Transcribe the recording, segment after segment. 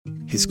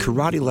his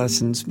karate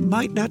lessons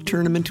might not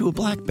turn him into a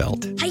black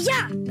belt.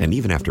 Hi-ya! And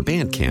even after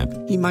band camp,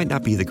 he might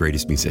not be the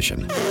greatest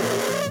musician.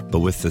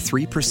 But with the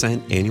 3%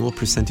 annual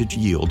percentage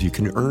yield you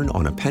can earn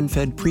on a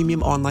PenFed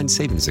premium online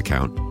savings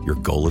account, your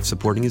goal of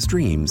supporting his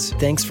dreams...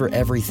 Thanks for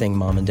everything,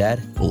 Mom and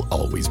Dad. ...will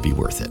always be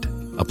worth it.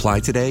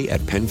 Apply today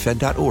at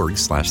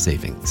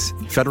PenFed.org/savings.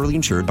 Federally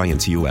insured by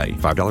NCUA.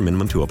 $5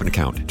 minimum to open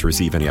account. To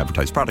receive any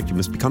advertised product, you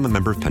must become a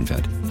member of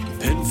PenFed.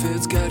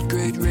 PenFed's got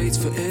great rates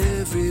for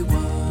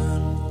everyone.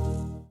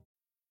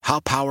 How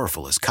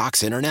powerful is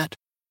Cox Internet?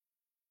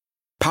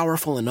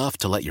 Powerful enough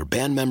to let your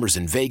band members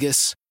in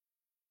Vegas,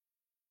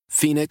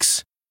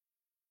 Phoenix,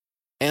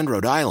 and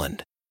Rhode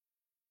Island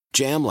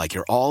jam like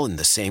you're all in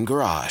the same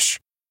garage.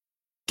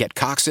 Get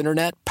Cox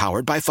Internet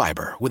powered by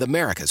fiber with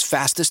America's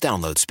fastest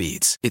download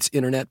speeds. It's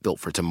internet built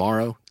for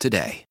tomorrow,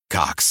 today.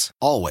 Cox,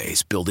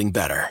 always building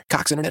better.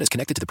 Cox Internet is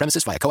connected to the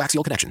premises via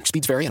coaxial connection.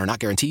 Speeds vary and are not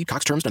guaranteed.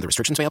 Cox terms and other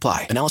restrictions may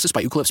apply. Analysis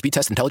by Ookla Speed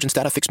Test Intelligence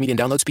Data. Fixed median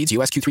download speeds.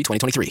 US Q3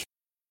 2023.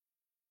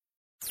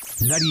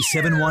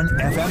 97.1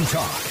 FM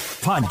Talk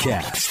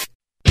Podcast.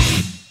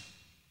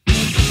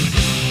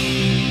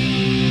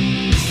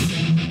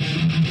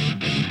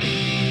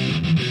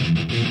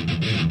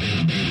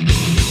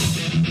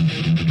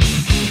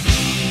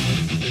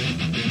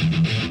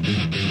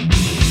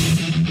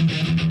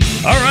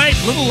 All right,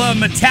 little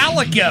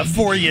Metallica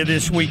for you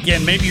this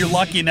weekend. Maybe you're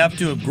lucky enough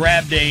to have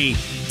grabbed a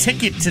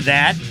ticket to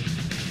that.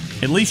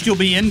 At least you'll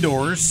be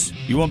indoors.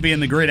 You won't be in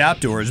the great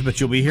outdoors, but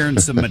you'll be hearing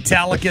some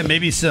Metallica,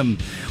 maybe some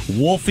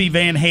Wolfie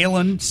Van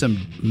Halen,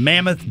 some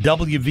Mammoth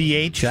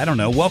WVH. I don't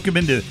know. Welcome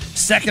into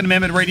Second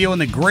Amendment Radio in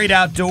the great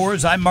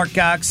outdoors. I'm Marc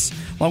Cox,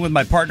 along with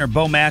my partner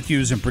Bo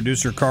Matthews and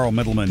producer Carl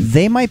Middleman.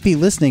 They might be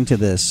listening to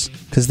this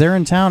because they're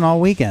in town all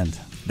weekend.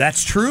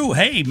 That's true.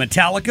 Hey,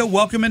 Metallica,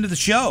 welcome into the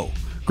show.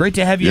 Great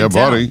to have you in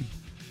town. Yeah, buddy.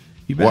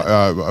 You bet.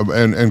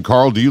 And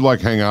Carl, do you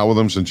hang out with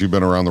them since you've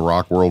been around the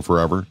rock world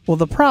forever? Well,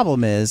 the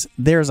problem is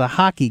there's a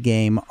hockey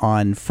game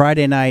on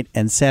Friday night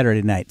and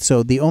Saturday night.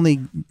 So the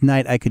only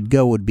night I could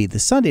go would be the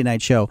Sunday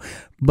night show.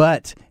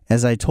 But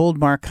as I told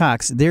Marc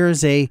Cox, there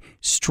is a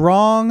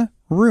strong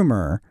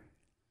rumor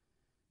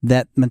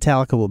that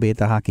Metallica will be at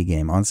the hockey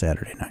game on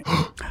Saturday night.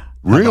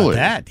 Really? How about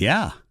that?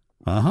 Yeah.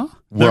 Uh-huh.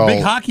 They're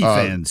big hockey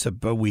fans,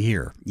 but we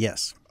hear.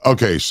 Yes.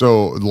 Okay,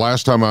 so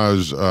last time I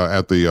was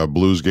at the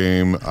Blues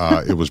game,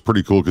 it was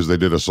pretty cool because they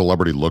did a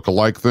celebrity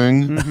look-alike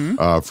thing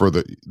for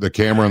the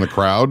camera and the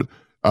crowd.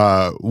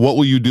 What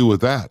will you do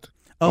with that?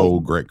 Oh,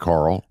 great,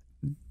 Carl.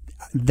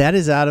 That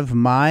is out of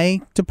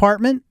my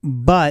department,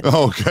 but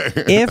okay.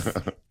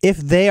 if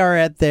they are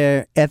at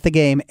the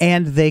game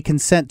and they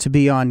consent to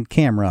be on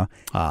camera,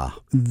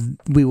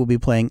 we will be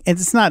playing. And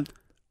it's not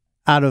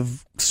out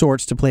of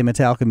sorts to play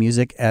Metallica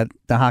music at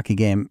the hockey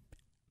game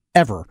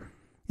ever.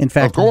 In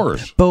fact, of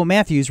course, Bo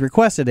Matthews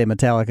requested a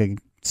Metallica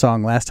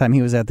song last time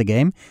he was at the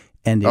game,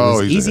 and it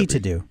was easy to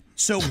do.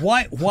 So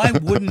why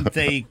wouldn't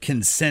they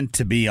consent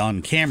to be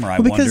on camera? I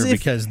wonder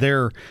because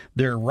they're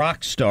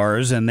rock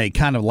stars and they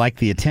kind of like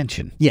the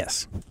attention.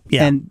 Yes,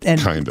 yeah, and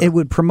kinda. It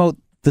would promote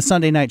the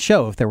Sunday night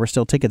show if there were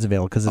still tickets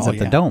available because it's at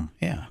the Dome.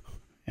 Yeah.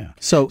 Yeah.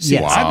 So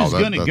yes, I was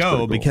going to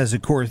go because,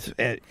 of course,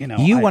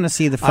 you want to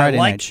see the Friday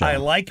night show. I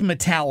like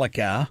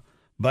Metallica.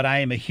 But I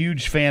am a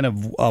huge fan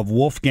of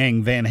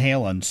Wolfgang Van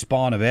Halen,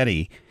 Spawn of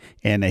Eddie,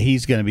 and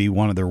he's going to be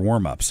one of their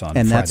warm-ups on Friday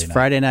night. And that's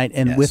Friday night,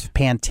 and with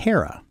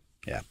Pantera.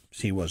 Yeah,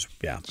 he was,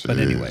 yeah. Jeez. But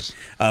anyway,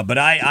 but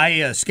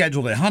I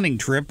scheduled a hunting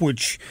trip,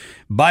 which,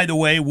 by the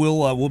way,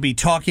 we'll be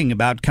talking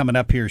about coming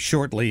up here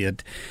shortly.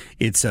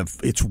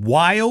 It's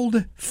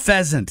wild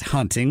pheasant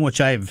hunting,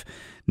 which I've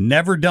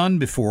never done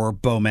before,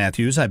 Bo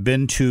Matthews. I've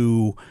been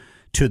to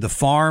the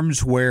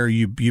farms where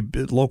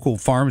local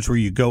farms where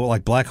you go,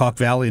 like Black Hawk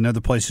Valley and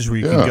other places where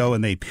you can go,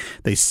 and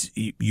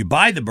you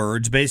buy the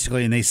birds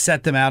basically, and they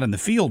set them out in the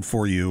field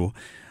for you.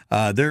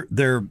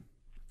 They're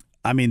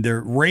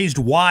raised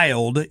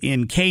wild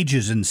in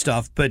cages and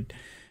stuff, but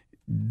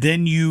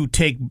then you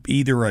take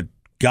either a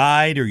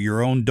guide or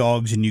your own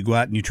dogs and you go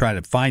out and you try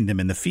to find them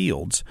in the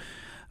fields.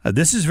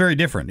 This is very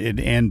different,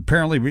 and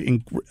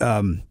apparently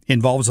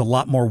involves a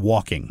lot more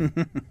walking.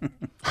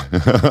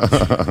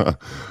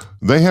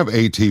 They have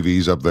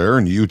ATVs up there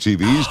and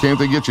UTVs. Can't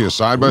they get you a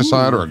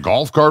side-by-side or a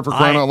golf cart for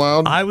crying out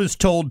loud? I was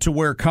told to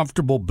wear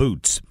comfortable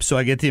boots, so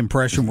I get the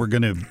impression we're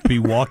going to be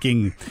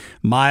walking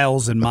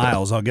miles and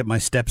miles. I'll get my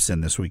steps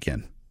in this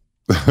weekend.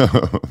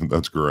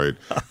 That's great.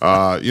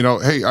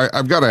 Hey,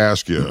 I've got to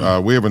ask you.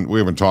 We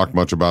haven't talked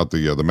much about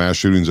the mass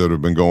shootings that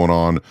have been going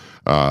on.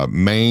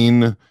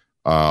 Maine.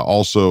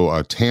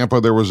 Also,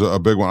 Tampa, there was a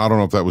big one. I don't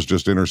know if that was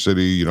just inner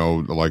city,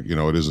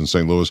 it is in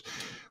St. Louis.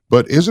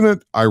 But isn't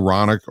it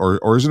ironic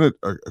or isn't it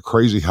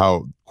crazy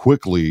how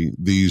quickly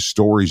these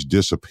stories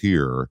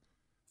disappear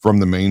from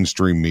the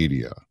mainstream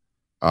media?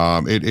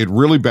 It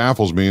really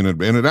baffles me,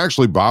 and it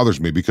actually bothers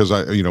me because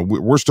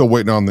we're still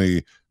waiting on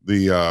the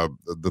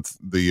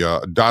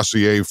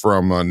dossier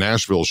from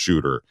Nashville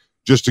shooter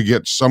just to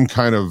get some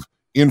kind of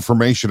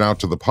information out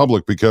to the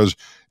public, because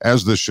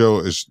as this show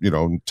is,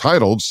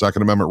 titled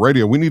Second Amendment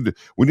Radio, we need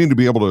to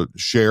be able to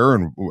share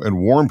and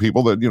warn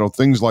people that,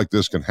 things like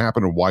this can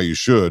happen and why you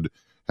should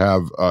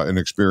have an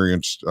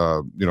experienced,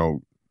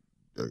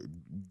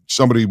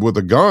 somebody with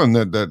a gun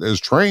that is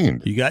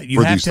trained for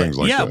these things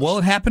like this. Yeah, well,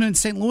 it happened in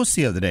St. Louis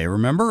the other day.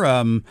 Remember,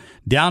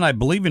 down, I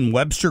believe, in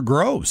Webster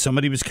Grove,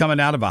 somebody was coming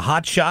out of a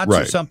Hot Shots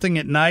or something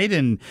at night,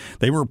 and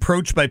they were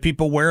approached by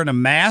people wearing a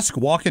mask,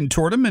 walking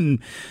toward them, and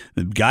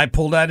the guy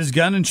pulled out his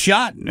gun and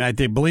shot. I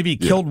believe he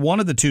killed one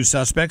of the two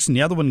suspects, and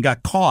the other one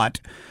got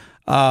caught.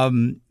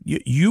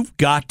 You've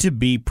got to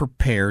be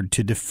prepared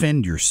to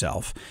defend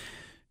yourself.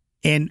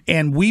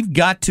 And we've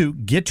got to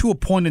get to a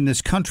point in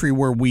this country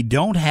where we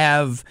don't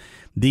have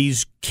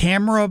these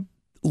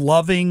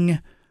camera-loving,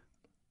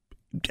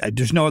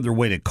 there's no other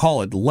way to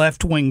call it,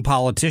 left-wing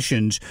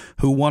politicians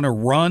who want to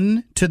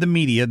run to the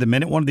media the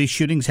minute one of these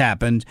shootings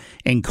happens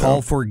and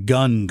call for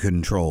gun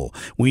control.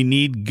 We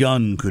need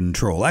gun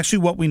control. Actually,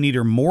 what we need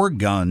are more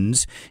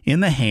guns in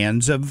the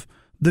hands of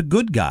the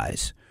good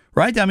guys,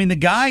 right? I mean, the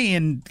guy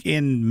in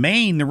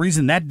Maine, the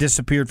reason that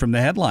disappeared from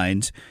the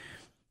headlines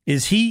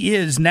is he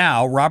is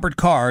now, Robert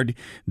Card,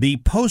 the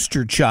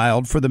poster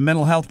child for the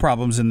mental health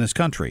problems in this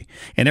country.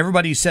 And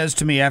everybody says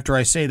to me after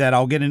I say that,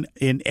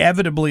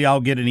 inevitably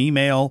I'll get an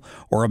email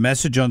or a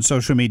message on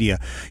social media.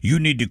 You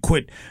need to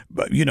quit,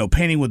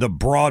 painting with a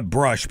broad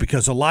brush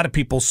because a lot of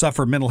people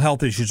suffer mental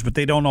health issues, but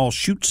they don't all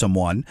shoot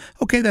someone.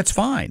 Okay, that's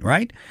fine,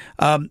 right?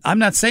 I'm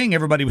not saying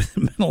everybody with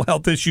mental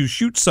health issues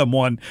shoots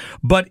someone,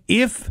 but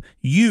if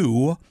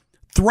you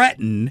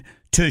threaten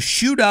to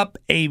shoot up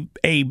a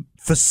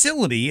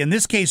facility, in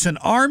this case an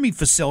Army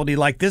facility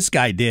like this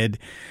guy did,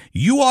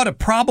 you ought to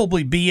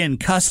probably be in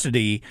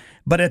custody,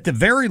 but at the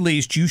very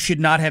least you should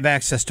not have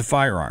access to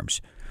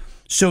firearms.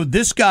 So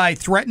this guy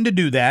threatened to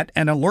do that.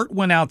 An alert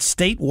went out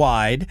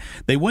statewide.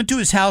 They went to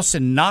his house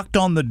and knocked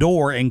on the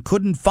door and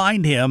couldn't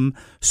find him,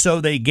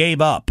 so they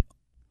gave up.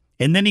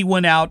 And then he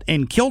went out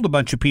and killed a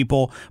bunch of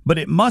people, but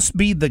it must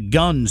be the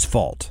gun's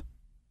fault.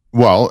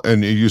 Well,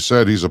 and you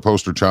said he's a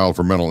poster child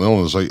for mental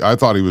illness. I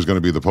thought he was going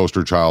to be the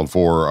poster child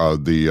for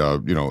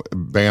the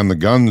ban the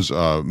guns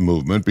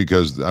movement,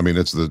 because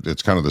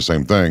it's kind of the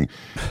same thing.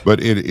 But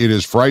it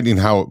is frightening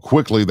how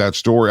quickly that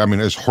story,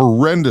 as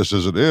horrendous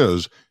as it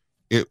is,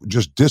 it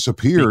just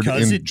disappeared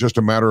just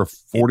a matter of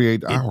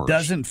 48 hours. It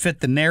doesn't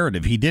fit the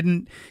narrative. He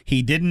didn't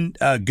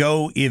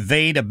go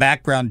evade a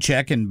background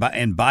check and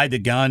buy the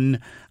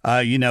gun,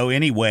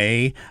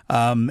 anyway.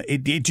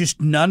 It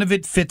just, none of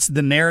it fits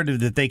the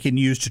narrative that they can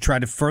use to try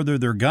to further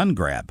their gun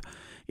grab.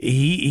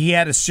 He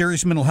had a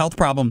serious mental health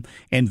problem,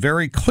 and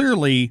very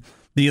clearly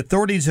the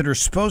authorities that are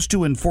supposed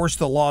to enforce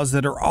the laws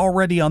that are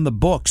already on the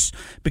books,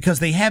 because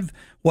they have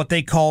what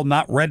they call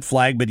not red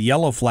flag but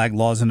yellow flag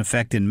laws in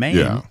effect in Maine.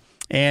 Yeah.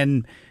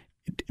 And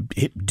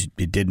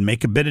it didn't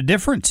make a bit of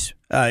difference.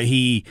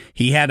 He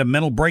had a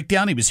mental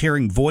breakdown. He was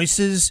hearing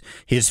voices.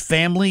 His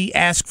family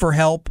asked for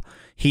help.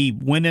 He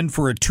went in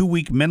for a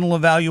 2-week mental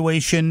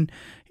evaluation.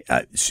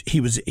 He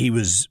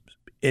was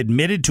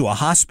admitted to a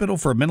hospital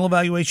for a mental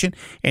evaluation,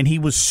 and he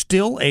was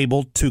still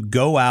able to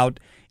go out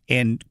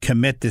and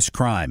commit this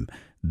crime.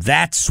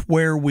 That's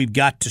where we've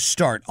got to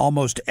start.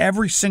 Almost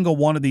every single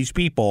one of these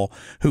people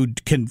who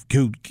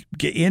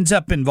ends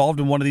up involved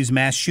in one of these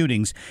mass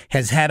shootings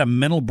has had a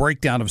mental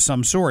breakdown of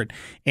some sort,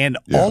 and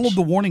all of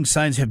the warning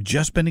signs have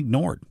just been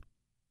ignored.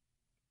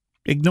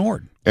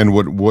 And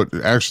what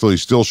actually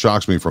still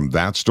shocks me from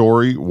that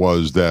story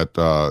was that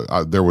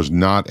there was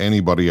not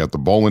anybody at the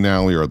bowling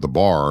alley or at the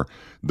bar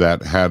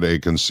that had a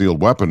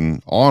concealed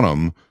weapon on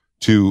them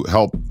to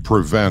help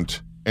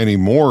prevent any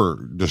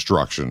more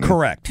destruction.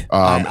 Correct.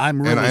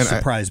 I'm really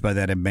surprised by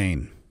that in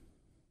Maine.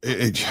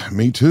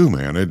 Me too,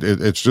 man.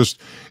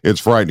 It's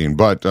frightening.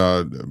 But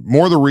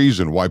more the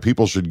reason why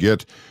people should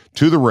get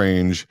to the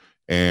range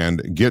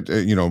and get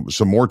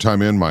some more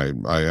time in.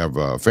 I have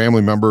a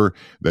family member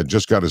that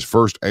just got his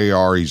first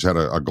AR. He's had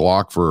a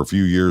Glock for a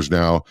few years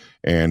now,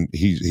 and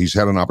he's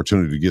had an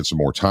opportunity to get some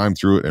more time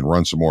through it and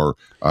run some more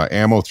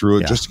ammo through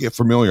it just to get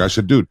familiar. I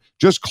said, dude,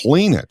 just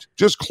clean it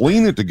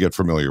to get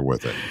familiar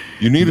with it.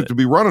 You need it to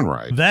be running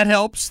right. That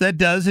helps. That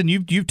does. And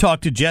you've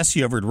talked to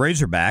Jesse over at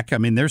Razorback.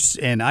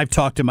 And I've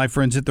talked to my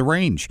friends at the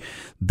range.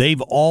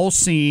 They've all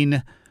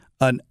seen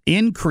an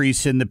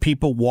increase in the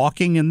people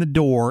walking in the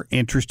door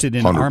interested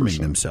in 100%.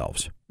 Arming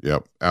themselves.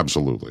 Yep,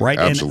 absolutely. Right.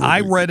 Absolutely. And I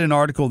read an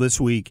article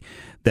this week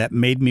that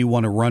made me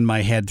want to run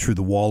my head through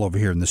the wall over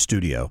here in the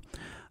studio.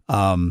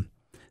 The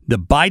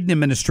Biden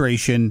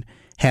administration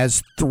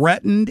has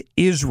threatened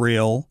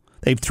Israel.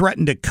 They've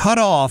threatened to cut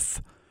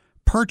off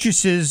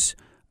purchases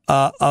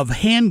of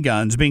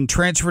handguns being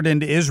transferred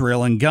into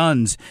Israel and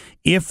guns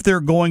if they're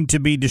going to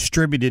be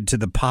distributed to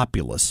the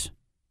populace.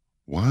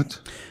 What?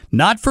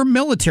 Not for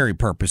military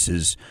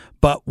purposes,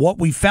 but what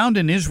we found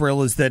in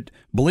Israel is that,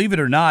 believe it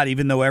or not,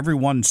 even though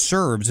everyone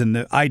serves in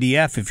the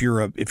IDF, if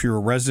you're a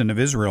resident of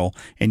Israel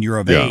and you're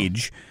of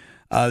age,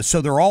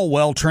 so they're all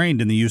well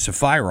trained in the use of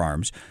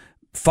firearms.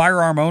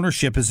 Firearm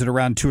ownership is at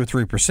around 2 or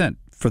 3%.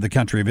 for the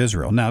country of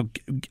Israel. Now,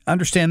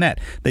 understand that.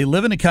 They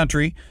live in a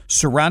country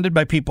surrounded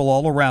by people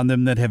all around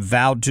them that have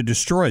vowed to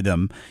destroy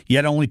them,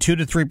 yet only 2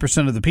 to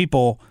 3% of the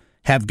people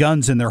have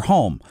guns in their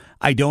home.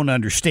 I don't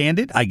understand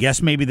it. I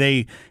guess maybe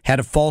they had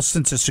a false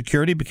sense of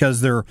security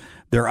because their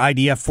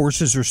IDF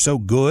forces are so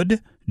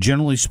good,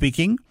 generally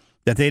speaking,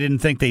 that they didn't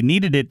think they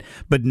needed it.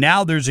 But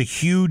now there's a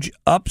huge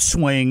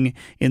upswing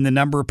in the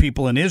number of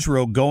people in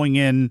Israel going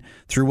in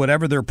through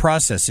whatever their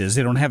process is.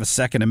 They don't have a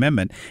Second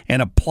Amendment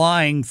and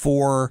applying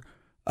for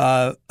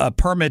a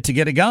permit to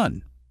get a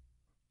gun.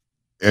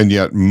 And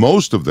yet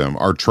most of them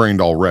are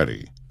trained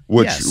already,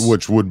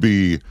 which would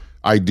be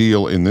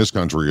ideal in this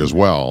country as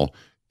well.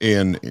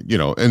 And,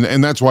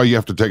 and that's why you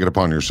have to take it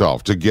upon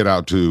yourself to get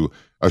out to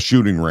a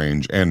shooting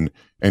range and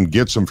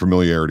get some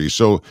familiarity.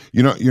 So,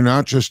 you're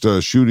not just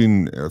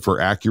shooting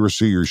for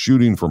accuracy, you're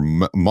shooting for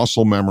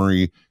muscle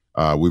memory.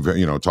 We've,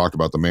 talked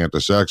about the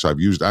Mantis X. I've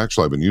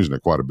been using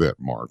it quite a bit,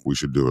 Mark. We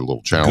should do a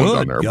little challenge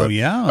on there. Oh, but,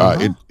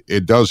 yeah.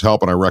 It does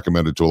help, and I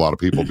recommend it to a lot of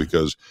people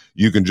because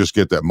you can just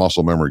get that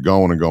muscle memory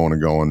going and going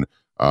and going.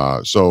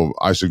 So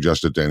I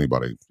suggest it to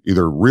anybody,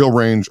 either real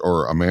range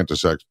or a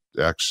Mantis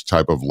X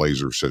type of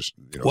laser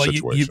system.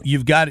 Situation.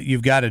 You've got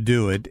to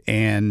do it.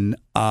 And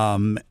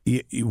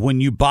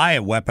when you buy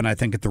a weapon, I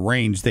think at the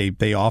range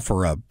they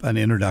offer an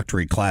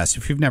introductory class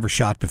if you've never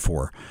shot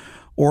before.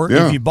 Or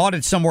if you bought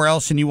it somewhere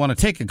else and you want to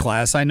take a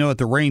class, I know at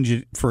the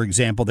range, for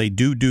example, they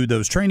do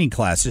those training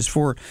classes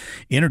for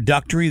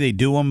introductory. They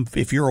do them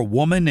if you're a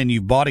woman and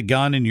you bought a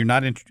gun and you're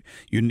not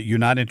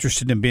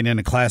interested in being in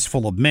a class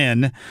full of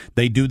men.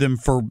 They do them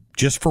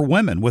just for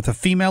women with a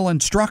female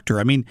instructor.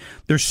 I mean,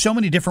 there's so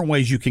many different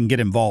ways you can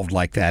get involved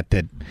like that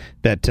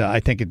I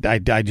think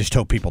I just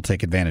hope people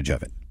take advantage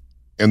of it.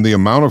 And the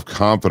amount of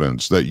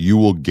confidence that you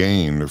will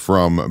gain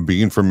from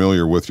being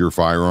familiar with your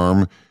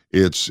firearm,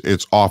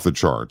 it's off the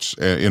charts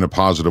in a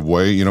positive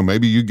way.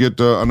 Maybe you get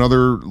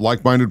another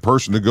like-minded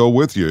person to go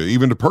with you,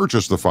 even to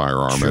purchase the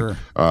firearm. Sure.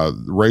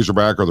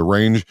 Razorback or the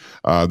range,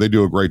 they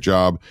do a great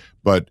job,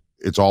 but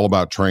it's all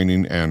about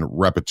training and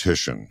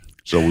repetition.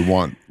 So we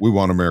want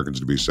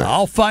Americans to be safe.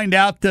 I'll find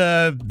out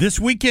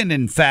this weekend,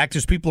 in fact,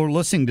 as people are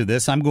listening to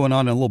this, I'm going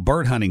on a little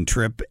bird hunting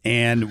trip,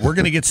 and we're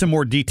going to get some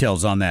more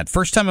details on that.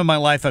 First time in my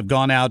life I've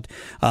gone out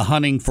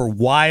hunting for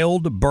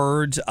wild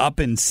birds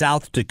up in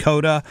South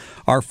Dakota.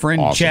 Our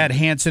friend Awesome. Chad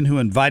Hansen, who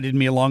invited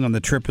me along on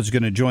the trip, is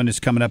going to join us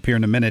coming up here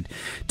in a minute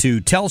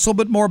to tell us a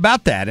little bit more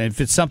about that. And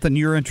if it's something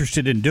you're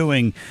interested in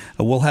doing,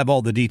 we'll have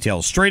all the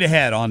details straight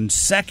ahead on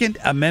Second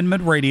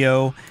Amendment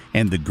Radio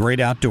and the Great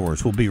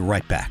Outdoors. We'll be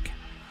right back.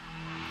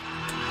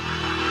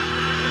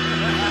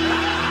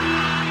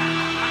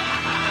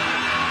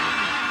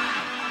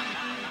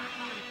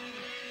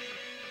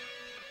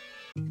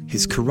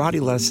 His karate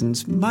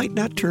lessons might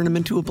not turn him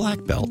into a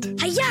black belt.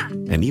 Hi-ya!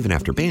 And even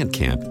after band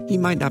camp, he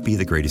might not be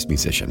the greatest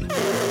musician.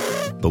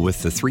 But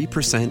with the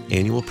 3%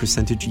 annual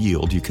percentage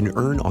yield you can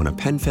earn on a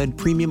PenFed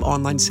premium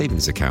online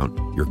savings account,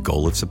 your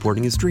goal of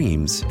supporting his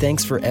dreams...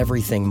 Thanks for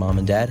everything, Mom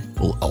and Dad.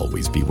 ...will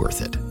always be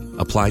worth it.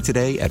 Apply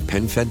today at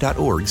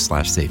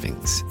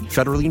PenFed.org/savings.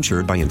 Federally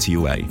insured by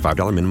NCUA.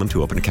 $5 minimum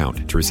to open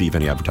account. To receive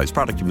any advertised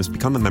product, you must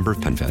become a member of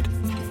PenFed.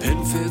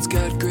 PenFed's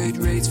got great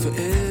rates for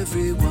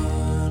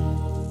everyone.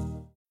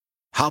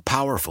 How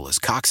powerful is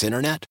Cox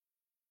Internet?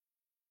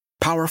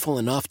 Powerful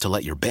enough to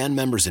let your band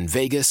members in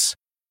Vegas,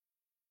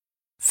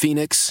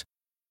 Phoenix,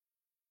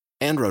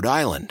 and Rhode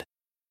Island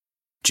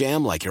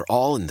jam like you're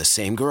all in the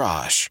same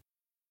garage.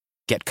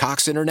 Get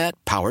Cox Internet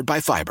powered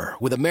by fiber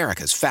with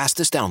America's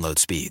fastest download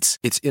speeds.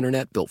 It's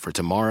internet built for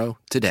tomorrow,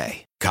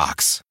 today.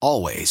 Cox,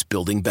 always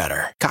building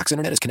better. Cox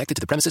Internet is connected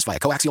to the premises via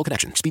coaxial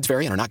connection. Speeds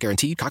vary and are not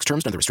guaranteed. Cox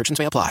terms and other restrictions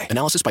may apply.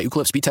 Analysis by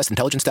Ookla Speed Test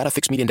Intelligence Data.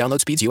 Fixed median download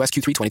speeds. US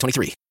Q3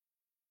 2023.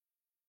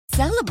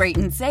 Celebrate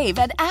and save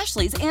at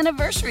Ashley's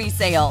Anniversary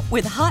Sale.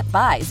 With Hot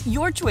Buys,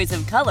 your choice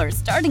of colors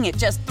starting at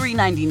just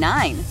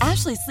 $3.99.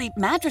 Ashley Sleep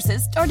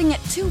mattresses starting at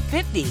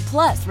 $2.50.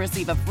 Plus,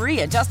 receive a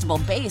free adjustable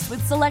base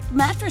with select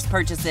mattress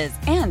purchases.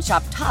 And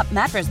shop top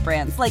mattress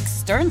brands like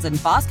Stearns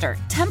 & Foster,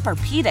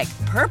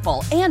 Tempur-Pedic,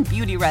 Purple, and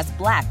Beautyrest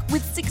Black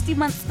with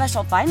 60-month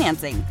special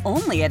financing.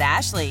 Only at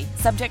Ashley.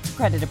 Subject to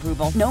credit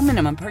approval. No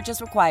minimum purchase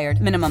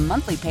required. Minimum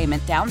monthly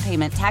payment, down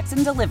payment, tax,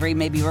 and delivery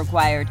may be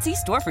required. See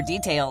store for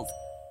details.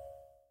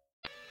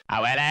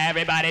 Oh, well,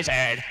 everybody's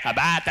heard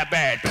about the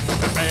bird.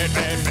 Bird,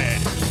 bird,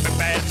 bird. The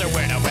bird's a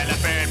winner. Well, a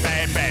bird,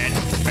 bird, bird.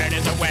 Bird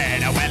is a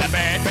winner. Well, a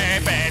bird,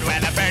 bird, bird.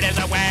 Well, a bird is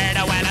a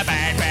winner. Well, a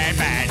bird, bird,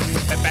 bird.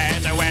 The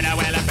bird's a winner.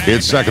 Well, a bird.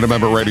 It's Second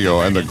Amendment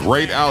Radio and the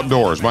Great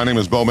Outdoors. My name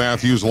is Bo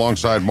Matthews,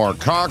 alongside Marc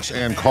Cox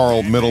and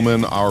Carl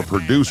Middleman, our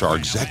producer, our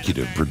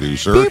executive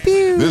producer. Pew,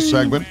 pew. This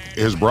segment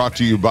is brought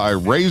to you by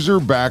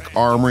Razorback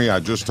Armory. I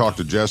just talked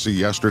to Jesse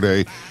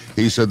yesterday.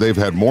 He said they've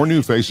had more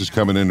new faces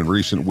coming in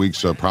recent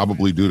weeks,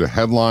 probably due to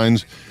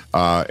headlines.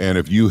 And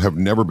if you have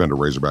never been to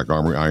Razorback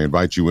Armory, I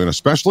invite you in,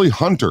 especially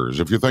hunters.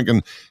 If you're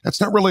thinking,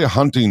 that's not really a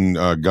hunting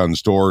gun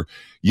store.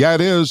 Yeah,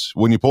 it is.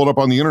 When you pull it up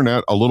on the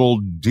internet, a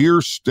little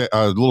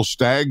little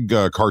stag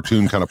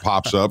cartoon kind of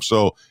pops up.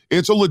 So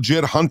it's a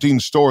legit hunting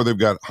store. They've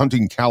got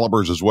hunting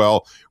calibers as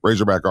well.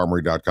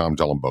 RazorbackArmory.com.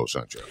 Tell them Bo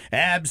sent you.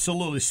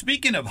 Absolutely.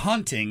 Speaking of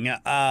hunting,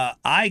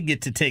 I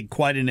get to take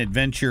quite an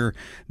adventure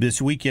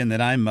this weekend that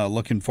I'm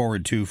looking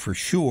forward to for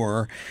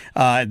sure.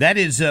 That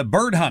is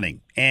bird hunting.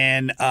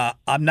 And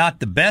I'm not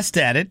the best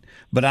at it,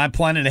 but I'm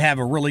planning to have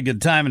a really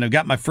good time. And I've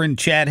got my friend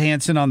Chad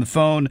Hansen on the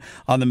phone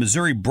on the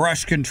Missouri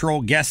Brush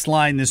Control guest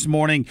line this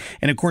morning.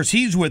 And, of course,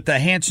 he's with the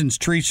Hansen's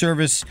Tree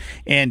Service.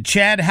 And,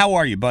 Chad, how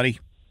are you, buddy?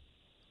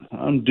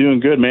 I'm doing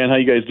good, man. How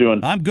you guys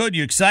doing? I'm good.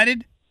 You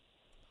excited?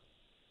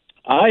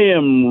 I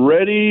am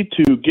ready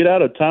to get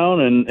out of town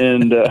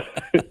and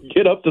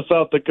get up to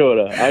South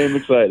Dakota. I am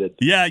excited.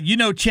 Yeah,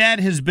 Chad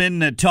has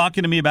been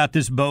talking to me about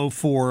this, Bo,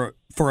 for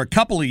a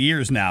couple of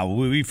years now.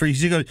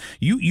 He goes,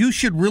 you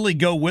should really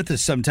go with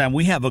us sometime.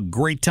 We have a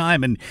great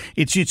time, and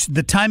it's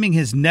the timing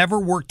has never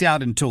worked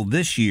out until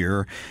this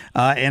year,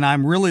 and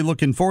I'm really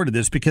looking forward to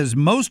this because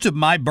most of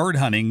my bird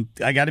hunting,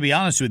 I got to be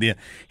honest with you,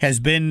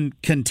 has been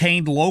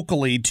contained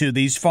locally to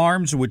these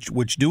farms,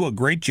 which do a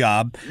great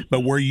job, but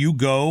where you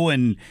go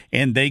and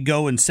they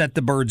go and set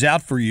the birds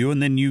out for you,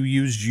 and then you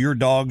use your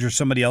dogs or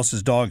somebody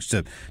else's dogs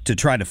to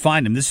try to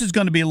find them. This is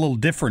going to be a little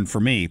different for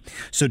me.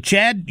 So,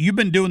 Chad, you've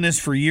been doing this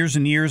for years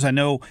and years.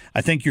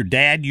 I think your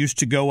dad used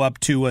to go up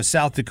to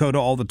South Dakota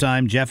all the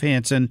time, Jeff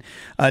Hansen.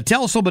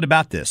 Tell us a little bit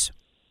about this.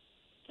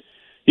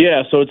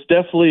 Yeah, so it's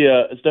definitely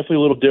a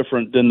little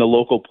different than the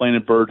local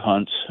planted bird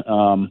hunts.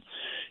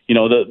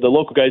 The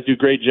local guys do a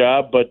great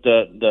job, but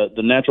the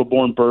natural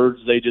born birds,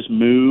 they just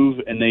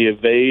move and they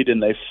evade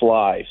and they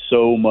fly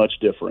so much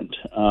different.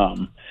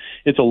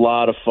 It's a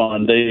lot of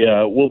fun.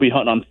 We'll be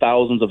hunting on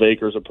thousands of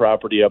acres of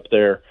property up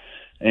there.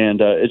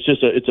 And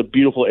it's a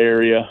beautiful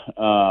area,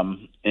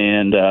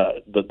 and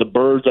the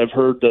birds, I've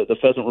heard the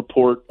pheasant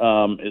report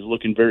is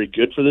looking very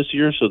good for this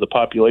year, so the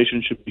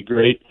population should be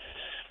great.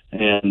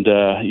 And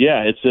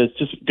it's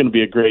just going to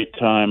be a great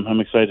time. I'm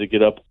excited to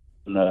get up,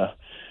 and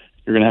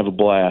you're going to have a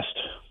blast.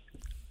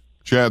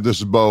 Chad, this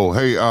is Bo.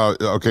 Hey,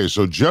 okay,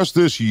 so just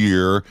this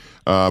year,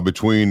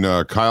 between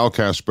Kyle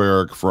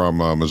Kasparek from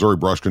Missouri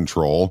Brush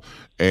Control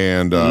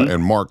and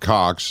Marc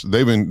Cox,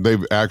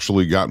 they've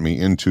actually got me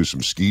into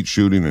some skeet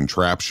shooting and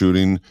trap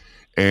shooting,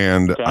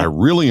 and I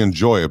really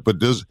enjoy it. But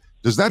does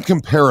that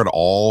compare at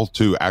all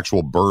to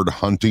actual bird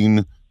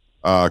hunting?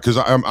 Because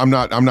I'm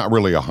not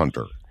really a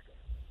hunter.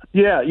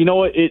 Yeah, you know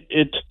what?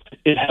 It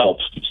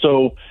helps.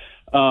 So,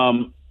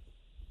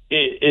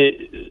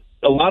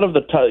 a lot of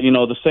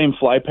the same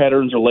fly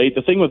patterns are laid.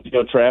 The thing with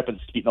trap and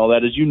skeet and all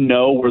that is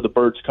where the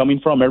bird's coming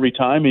from every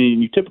time,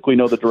 and you typically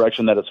know the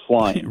direction that it's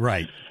flying.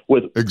 Right.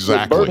 With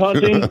bird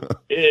hunting,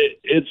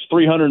 it's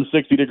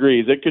 360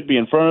 degrees. It could be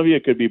in front of you,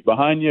 it could be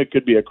behind you, it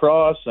could be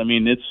across. I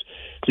mean,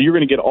 so you're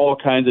going to get all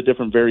kinds of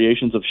different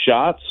variations of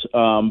shots.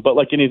 But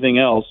like anything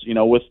else,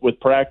 with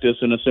practice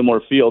in a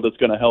similar field, it's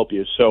going to help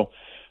you. So.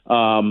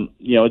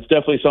 It's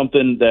definitely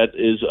something that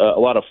is a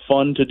lot of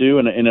fun to do,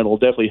 and it'll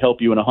definitely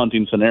help you in a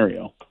hunting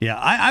scenario. Yeah,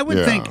 I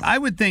would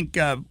think,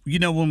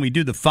 when we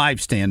do the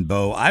 5-stand,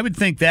 Bo, I would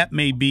think that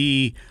may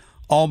be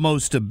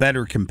almost a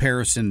better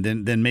comparison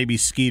than maybe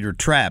skeet or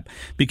trap,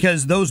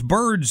 because those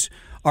birds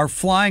are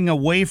flying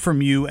away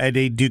from you at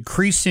a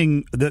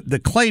decreasing, the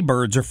clay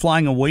birds are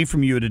flying away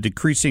from you at a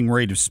decreasing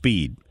rate of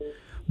speed.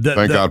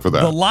 Thank God for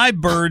that. The live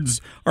birds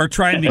are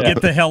trying to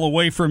get the hell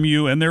away from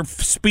you, and they're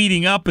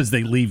speeding up as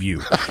they leave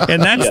you,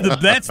 and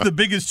that's the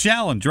biggest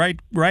challenge, right?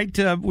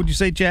 Would you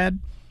say, Chad?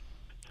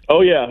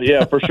 Oh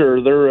yeah, for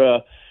sure.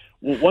 They're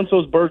once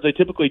those birds, they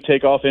typically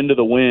take off into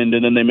the wind,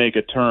 and then they make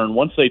a turn.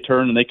 Once they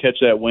turn and they catch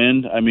that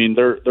wind, I mean,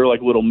 they're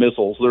like little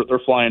missiles. They're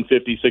flying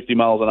 50, 60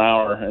 miles an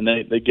hour, and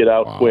they get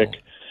out quick.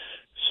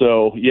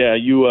 So, yeah,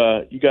 you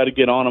got to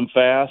get on them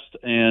fast,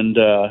 and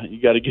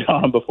you got to get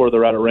on them before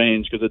they're out of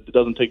range, because it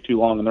doesn't take too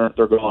long, and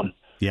they're gone.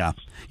 Yeah.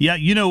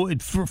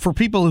 For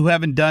people who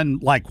haven't done,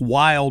 like,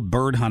 wild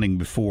bird hunting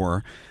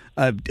before,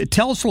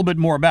 tell us a little bit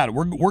more about it.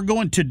 We're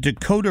going to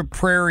Dakota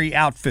Prairie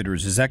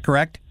Outfitters. Is that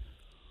correct?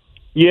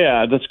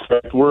 Yeah, that's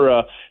correct. We're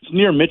it's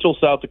near Mitchell,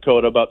 South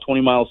Dakota, about 20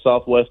 miles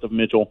southwest of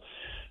Mitchell,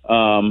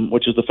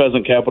 which is the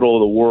pheasant capital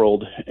of the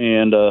world,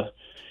 and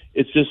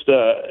it's just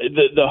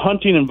the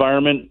hunting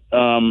environment.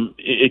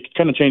 It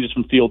kind of changes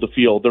from field to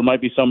field. There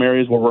might be some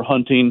areas where we're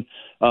hunting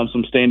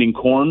some standing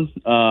corn,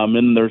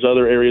 and there's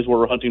other areas where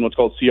we're hunting what's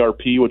called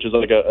CRP, which is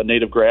like a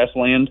native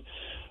grassland.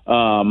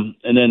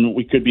 And then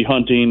we could be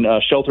hunting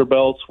shelter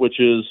belts, which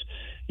is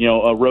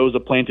rows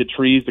of planted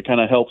trees to kind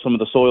of help some of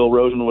the soil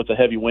erosion with the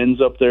heavy winds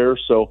up there.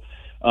 So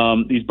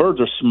these birds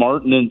are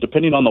smart, and then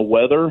depending on the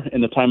weather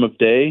and the time of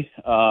day,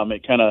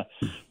 it kind of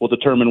will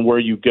determine where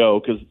you go,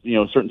 because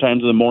certain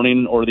times in the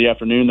morning or the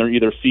afternoon they're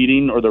either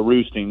feeding or they're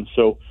roosting.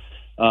 So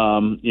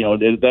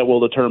that will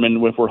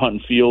determine if we're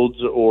hunting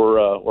fields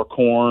or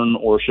corn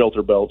or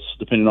shelter belts,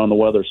 depending on the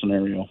weather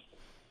scenario.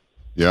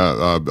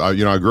 Yeah,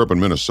 I grew up in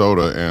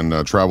Minnesota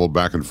and traveled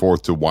back and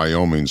forth to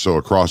Wyoming. So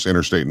across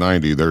Interstate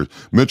 90, there's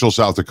Mitchell,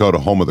 South Dakota,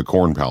 home of the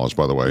Corn Palace,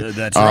 by the way.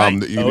 That's right.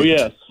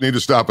 Need to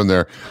stop in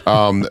there.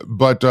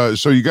 But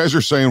so you guys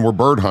are saying we're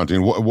bird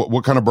hunting.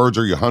 What kind of birds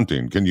are you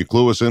hunting? Can you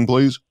clue us in,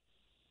 please?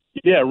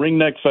 Yeah,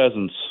 ringneck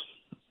pheasants.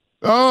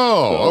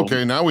 Oh,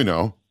 okay. Now we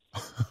know.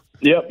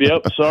 Yep.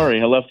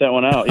 Sorry, I left that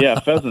one out. Yeah,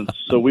 pheasants.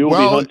 So we will be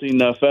hunting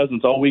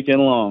pheasants all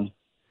weekend long.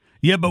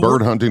 Yeah, but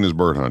bird hunting is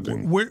bird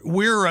hunting.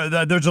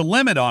 We're there's a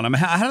limit on them.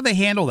 How do they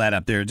handle that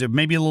up there? Is it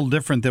maybe a little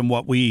different than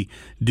what we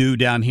do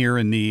down here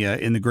in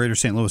the greater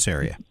St. Louis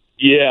area?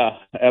 Yeah,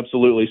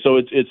 absolutely. So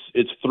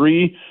it's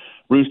 3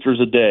 roosters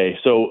a day.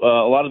 So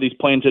a lot of these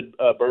planted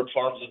bird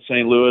farms in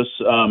St. Louis,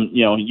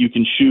 you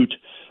can shoot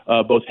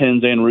both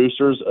hens and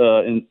roosters.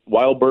 In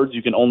wild birds,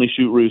 you can only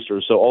shoot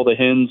roosters. So all the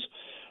hens,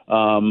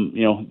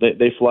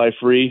 they fly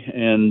free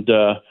and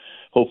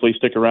hopefully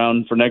stick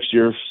around for next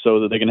year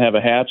so that they can have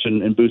a hatch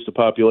and boost the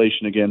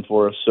population again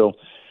for us. So,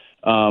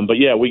 but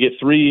yeah, we get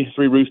three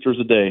roosters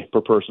a day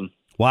per person.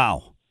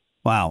 Wow.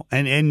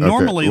 And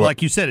normally,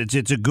 like you said,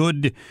 it's a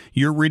good.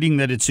 You're reading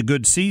that it's a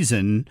good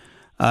season,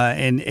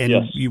 and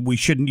yes. you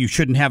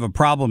shouldn't have a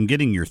problem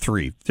getting your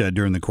 3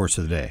 during the course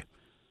of the day.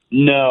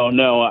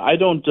 No, I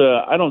don't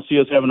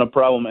see us having a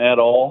problem at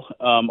all.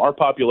 Our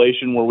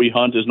population where we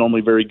hunt is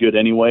normally very good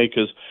anyway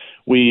because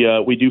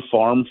we do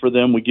farm for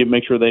them. We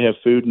make sure they have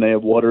food and they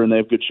have water and they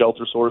have good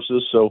shelter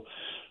sources. So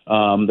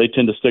they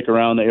tend to stick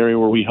around the area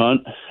where we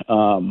hunt.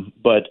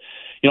 But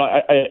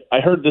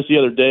I heard this the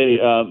other day.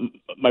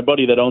 My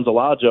buddy that owns a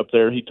lodge up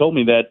there, he told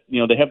me that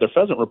they have their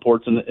pheasant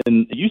reports and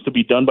it used to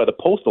be done by the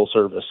Postal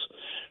Service.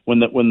 When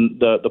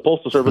the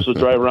Postal Service would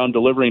drive around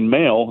delivering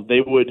mail, they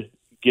would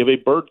give a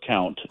bird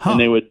count, and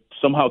they would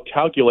somehow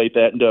calculate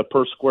that into a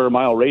per square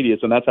mile radius,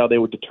 and that's how they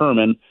would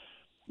determine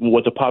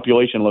what the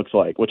population looks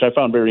like, which I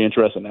found very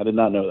interesting. I did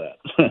not know that.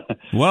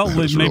 Well,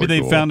 maybe really they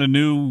cool. found a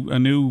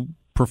new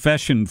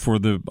profession for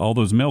all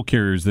those mail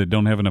carriers that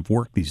don't have enough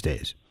work these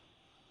days.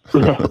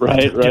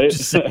 Right.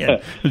 Let's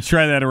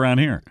try that around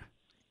here.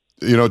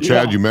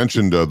 Chad, you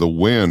mentioned the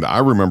wind. I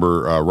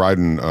remember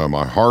riding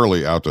my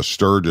Harley out to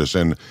Sturgis,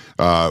 and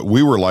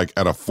we were like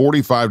at a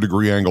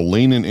 45-degree angle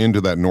leaning into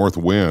that north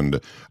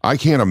wind. I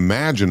can't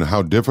imagine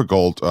how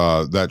difficult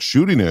that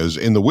shooting is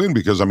in the wind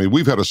because,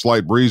 we've had a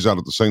slight breeze out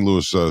at the St.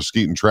 Louis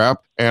Skeet and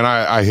Trap, and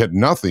I hit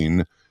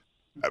nothing.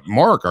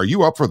 Mark, are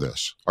you up for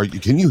this?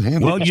 Can you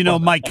handle it? Well,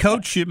 my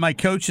coach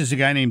is a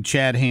guy named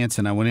Chad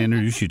Hansen. I want to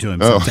introduce you to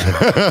him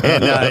sometime.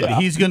 And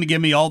he's going to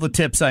give me all the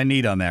tips I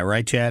need on that,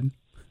 right, Chad?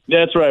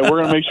 That's right. We're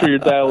going to make sure you're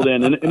dialed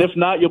in. And if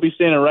not, you'll be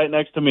standing right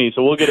next to me,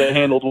 so we'll get it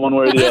handled one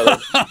way or the other.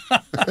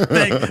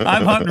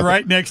 I'm hunting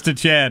right next to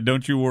Chad.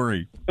 Don't you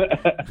worry.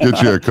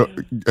 Get you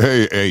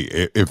hey,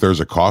 if there's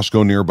a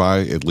Costco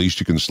nearby, at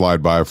least you can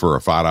slide by for a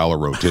 $5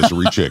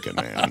 rotisserie chicken,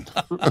 man.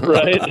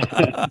 Right.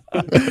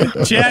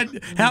 Chad,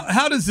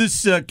 how does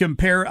this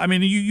compare?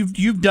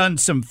 You've done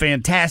some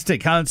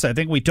fantastic hunts. I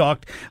think we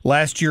talked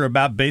last year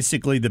about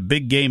basically the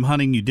big game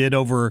hunting you did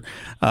over,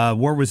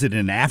 where was it,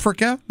 in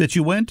Africa that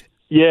you went?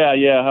 Yeah.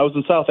 I was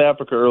in South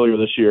Africa earlier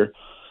this year,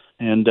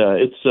 and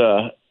it's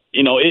two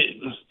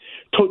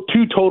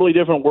totally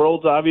different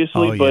worlds,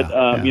 obviously. Oh, but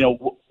yeah.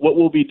 What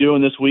we'll be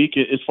doing this week,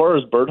 as far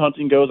as bird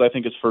hunting goes, I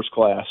think it's first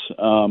class.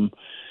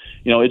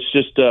 It's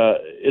just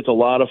it's a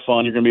lot of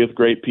fun. You're going to be with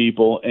great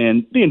people,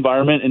 and the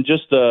environment, and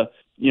just the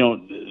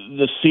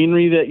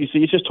scenery that you see.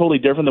 It's just totally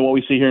different than what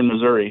we see here in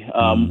Missouri.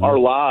 Our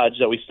lodge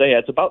that we stay at,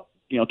 it's about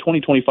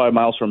 20-25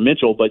 miles from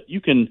Mitchell, but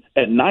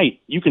at night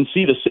you can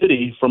see the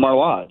city from our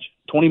lodge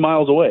 20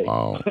 miles away.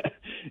 Wow.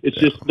 It's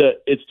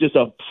just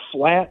a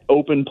flat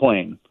open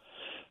plain.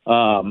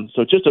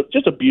 So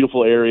just a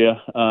beautiful area,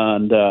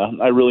 and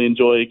I really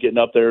enjoy getting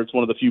up there. It's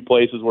one of the few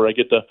places where I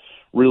get to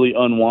really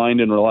unwind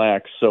and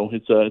relax. So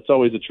it's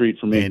always a treat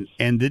for me.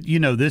 And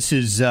this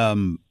is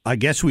I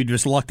guess we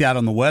just lucked out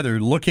on the weather.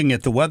 Looking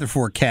at the weather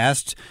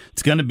forecast,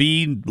 it's going to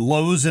be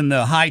lows in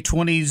the high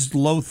 20s,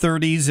 low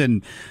 30s,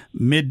 and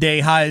midday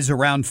highs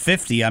around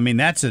 50.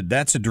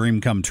 That's a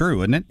dream come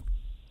true, isn't it?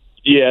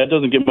 Yeah, it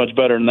doesn't get much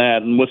better than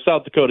that. And with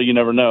South Dakota, you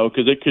never know,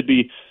 because it could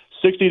be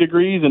 60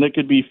 degrees and it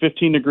could be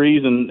 15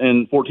 degrees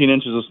and 14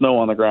 inches of snow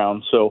on the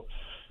ground. So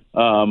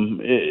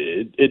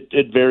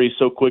it varies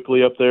so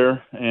quickly up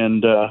there.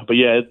 And but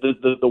yeah,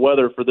 the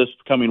weather for this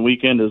coming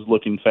weekend is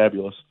looking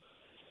fabulous.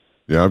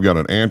 Yeah, I've got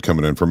an aunt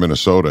coming in from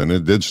Minnesota, and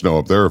it did snow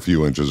up there a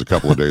few inches a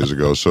couple of days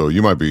ago. So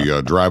you might be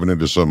driving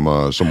into some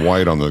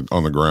white on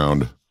the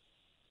ground.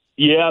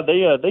 Yeah,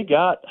 they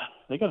got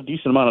a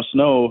decent amount of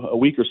snow a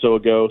week or so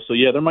ago. So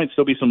yeah, there might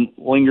still be some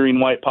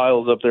lingering white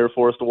piles up there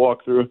for us to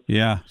walk through.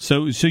 Yeah.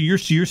 So you're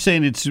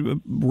saying it's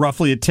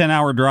roughly a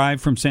 10-hour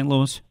drive from St.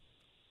 Louis?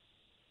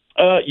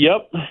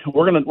 Yep.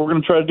 We're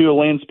gonna try to do a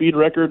land speed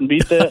record and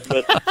beat that,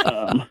 but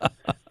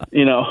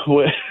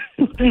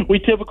we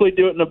typically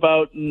do it in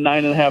about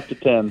 9.5 to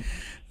 10.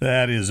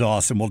 That is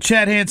awesome. Well,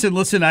 Chad Hansen,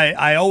 listen,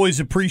 I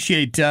always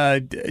appreciate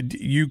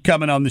you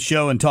coming on the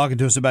show and talking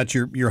to us about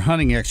your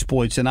hunting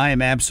exploits, and I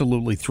am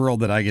absolutely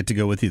thrilled that I get to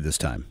go with you this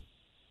time.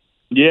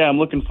 Yeah, I'm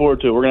looking forward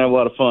to it. We're going to have a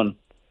lot of fun.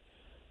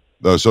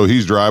 So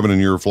he's driving and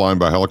you're flying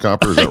by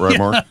helicopter. Is that right,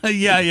 Mark?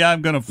 Yeah.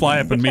 I'm going to fly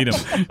up and meet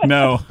him.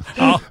 No,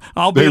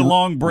 I'll be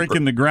along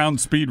breaking the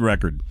ground speed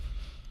record.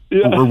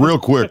 Yeah. Real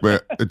quick, man,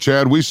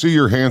 Chad. We see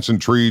your Hansen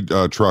tree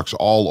trucks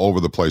all over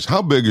the place.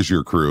 How big is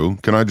your crew?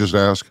 Can I just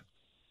ask?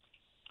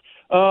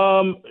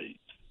 In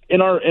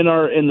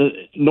the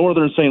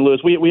northern St. Louis,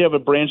 we have a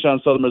branch out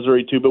in southern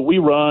Missouri too, but we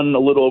run a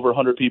little over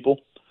 100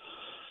 people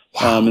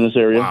in this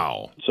area.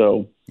 Wow.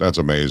 So that's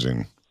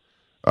amazing.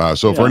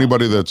 For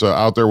anybody that's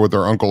out there with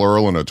their Uncle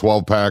Earl and a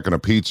 12-pack and a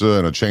pizza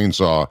and a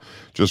chainsaw,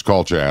 just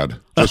call Chad.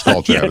 Just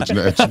call Chad.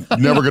 It's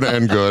never going to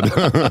end good.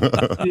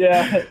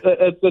 Yeah,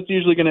 that's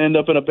usually going to end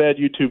up in a bad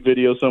YouTube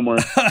video somewhere.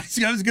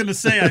 I was going to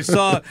say,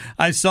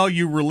 I saw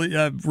you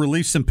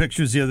release some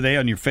pictures the other day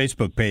on your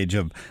Facebook page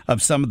of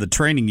some of the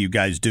training you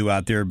guys do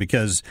out there,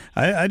 because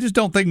I just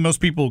don't think most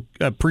people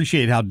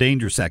appreciate how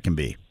dangerous that can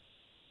be.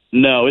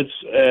 No, it's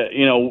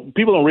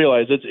people don't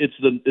realize it's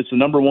the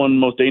number one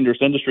most dangerous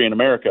industry in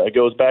America. It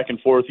goes back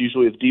and forth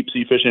usually with deep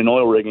sea fishing and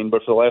oil rigging,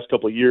 but for the last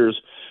couple of years,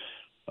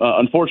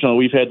 unfortunately,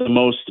 we've had the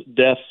most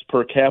deaths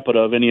per capita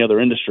of any other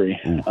industry.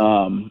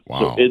 Wow.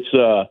 So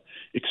it's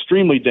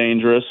extremely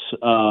dangerous,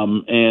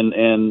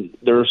 and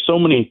there are so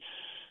many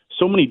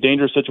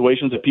dangerous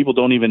situations that people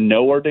don't even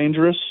know are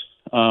dangerous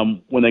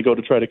when they go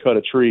to try to cut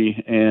a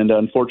tree, and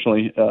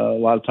unfortunately, a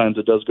lot of times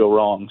it does go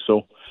wrong.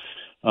 So.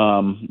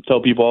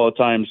 Tell people all the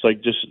time, it's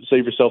like, just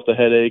save yourself the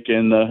headache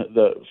and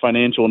the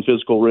financial and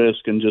physical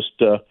risk, and just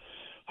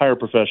hire a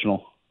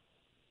professional.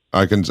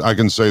 I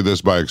can say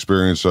this by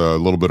experience, a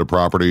little bit of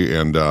property,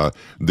 and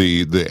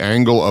the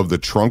angle of the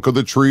trunk of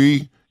the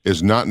tree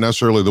is not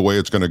necessarily the way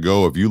it's going to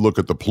go. If you look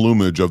at the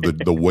plumage of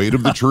the weight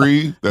of the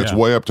tree that's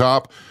way up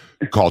top,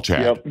 call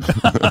Chad. Yep.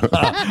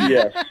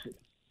 Yes.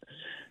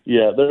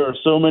 Yeah, there are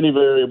so many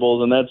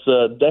variables, and that's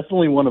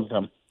definitely one of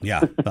them.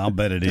 Yeah, I'll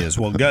bet it is.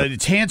 Well,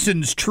 it's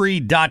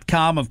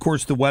hansenstree.com, of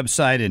course, the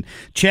website. And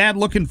Chad,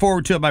 looking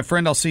forward to it, my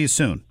friend. I'll see you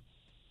soon.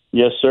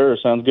 Yes, sir.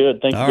 Sounds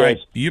good. Thank you, guys. All right,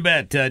 you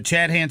bet.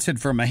 Chad Hansen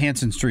from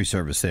Hansen's Tree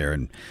Service there.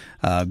 And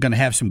going to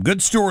have some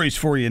good stories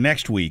for you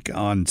next week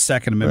on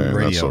Second Amendment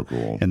Radio so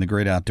cool. and the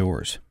Great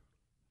Outdoors.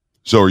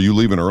 So are you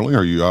leaving early?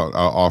 Are you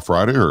off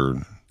Friday,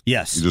 or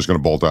yes, you're just going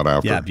to bolt out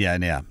after?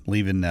 Yeah.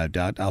 Leaving.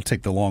 I'll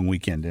take the long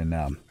weekend and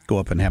go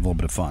up and have a little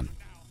bit of fun.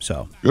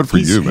 So good for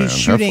you, man. He's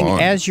shooting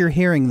as you're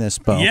hearing this,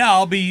 Bo. Yeah,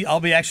 I'll be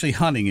actually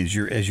hunting as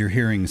you're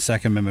hearing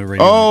Second Amendment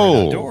Radio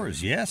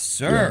Outdoors. Yes,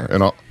 sir. Yeah,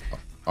 and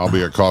I'll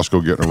be at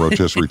Costco getting a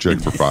rotisserie chicken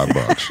for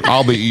 $5.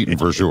 I'll be eating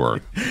for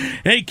sure.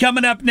 Hey,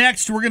 coming up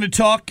next, we're going to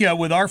talk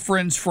with our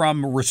friends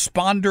from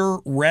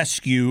Responder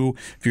Rescue.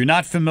 If you're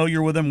not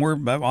familiar with them, we're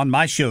on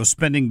my show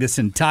spending this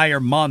entire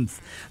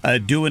month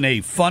doing a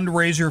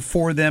fundraiser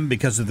for them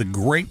because of the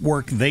great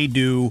work they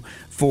do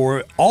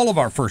for all of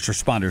our first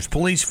responders,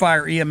 police,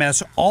 fire,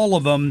 EMS, all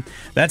of them.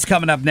 That's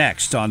coming up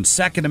next on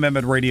Second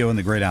Amendment Radio and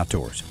the Great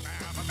Outdoors. Well,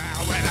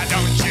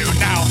 don't you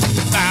know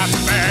about the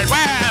bird?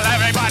 Well,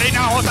 everybody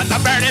knows that the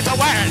bird is a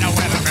word. Now,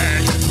 well, the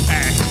bird,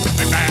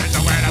 the bird is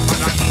a word.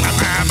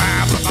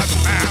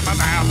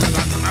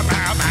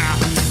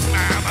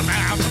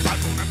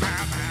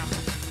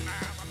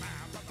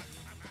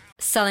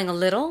 Selling a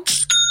little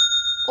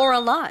or a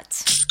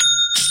lot?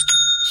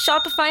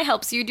 Shopify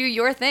helps you do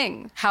your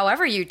thing,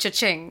 however you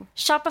cha-ching.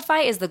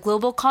 Shopify is the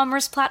global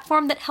commerce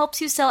platform that helps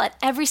you sell at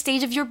every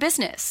stage of your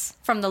business.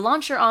 From the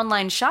launch your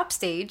online shop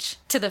stage,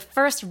 to the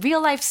first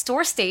real-life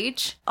store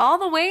stage, all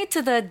the way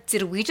to the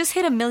did we just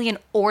hit 1 million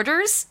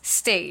orders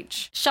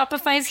stage.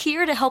 Shopify's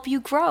here to help you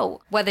grow.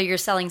 Whether you're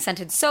selling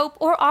scented soap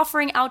or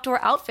offering outdoor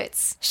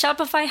outfits,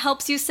 Shopify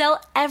helps you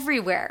sell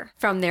everywhere.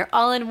 From their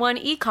all-in-one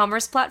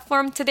e-commerce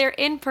platform to their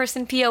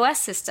in-person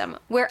POS system,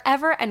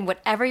 wherever and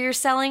whatever you're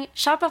selling,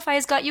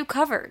 Shopify's got you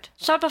covered.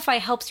 Shopify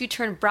helps you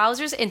turn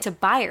browsers into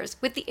buyers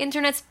with the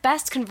internet's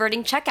best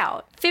converting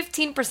checkout.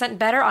 15%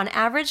 better on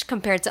average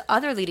compared to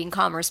other leading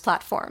commerce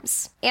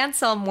platforms. And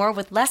sell more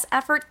with less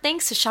effort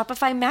thanks to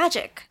Shopify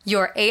Magic,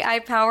 your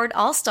AI-powered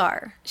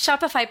all-star.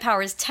 Shopify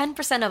powers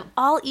 10% of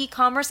all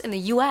e-commerce in the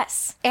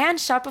U.S. And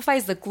Shopify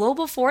is the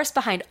global force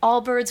behind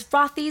Allbirds,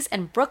 Rothy's,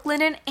 and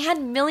Brooklinen,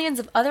 and millions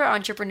of other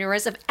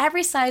entrepreneurs of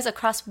every size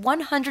across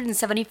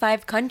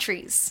 175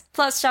 countries.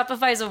 Plus,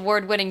 Shopify's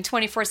award-winning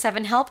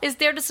 24/7 help is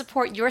there to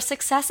support your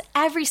success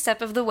every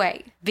step of the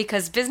way.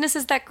 Because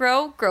businesses that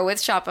grow with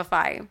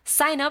Shopify.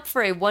 Sign up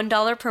for a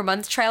 $1 per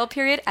month trial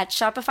period at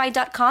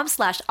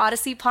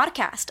shopify.com/Odyssey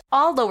Podcast,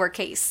 all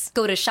lowercase.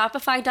 Go to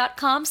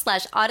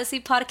shopify.com/Odyssey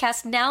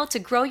Podcast now to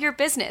grow your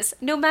business,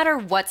 no matter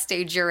what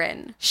stage you're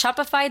in.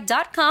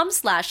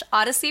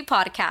 Shopify.com/Odyssey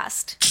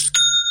Podcast.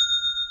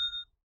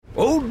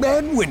 Old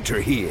Man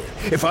Winter here.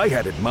 If I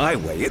had it my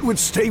way, it would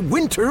stay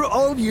winter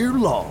all year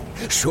long.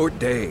 Short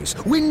days,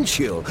 wind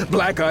chill,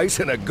 black ice,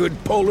 and a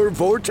good polar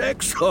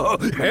vortex. Oh,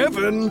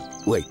 heaven.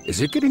 Wait,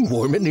 is it getting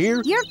warm in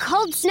here? Your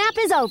cold snap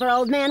is over,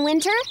 Old Man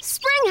Winter.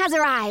 Spring has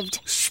arrived.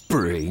 Spring?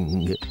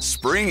 Spring.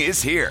 Spring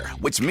is here,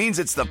 which means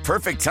it's the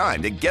perfect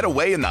time to get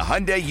away in the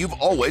Hyundai you've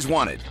always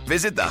wanted.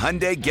 Visit the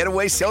Hyundai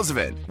Getaway Sales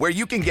Event, where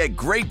you can get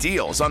great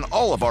deals on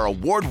all of our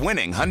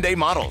award-winning Hyundai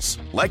models,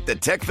 like the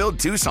tech-filled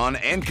Tucson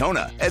and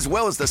Kona, as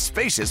well as the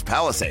spacious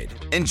Palisade.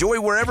 Enjoy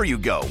wherever you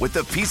go with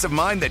the peace of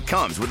mind that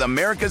comes with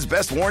America's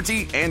best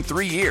warranty and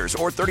 3 years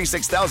or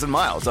 36,000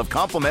 miles of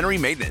complimentary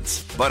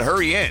maintenance. But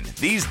hurry in,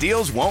 these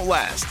deals won't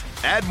last.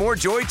 Add more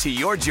joy to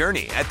your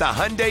journey at the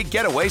Hyundai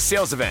Getaway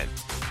Sales Event.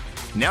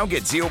 Now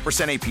get 0%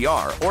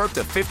 APR or up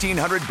to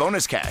 $1,500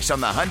 bonus cash on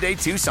the Hyundai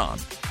Tucson.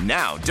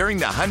 Now, during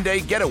the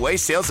Hyundai Getaway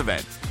Sales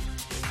Event.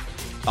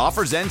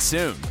 Offers end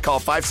soon. Call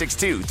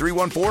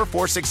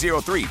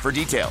 562-314-4603 for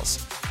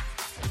details.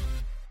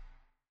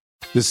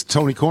 This is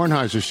Tony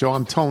Kornheiser's show.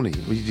 I'm Tony.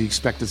 You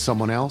expected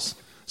someone else?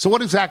 So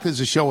what exactly is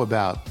the show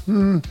about?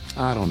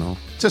 I don't know.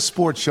 It's a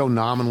sports show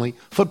nominally.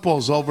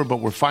 Football's over, but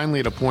we're finally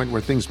at a point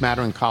where things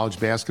matter in college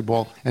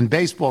basketball, and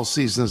baseball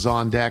season is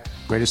on deck.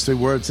 Greatest 3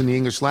 words in the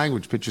English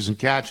language, pitchers and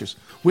catchers.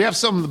 We have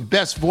some of the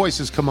best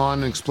voices come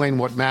on and explain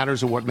what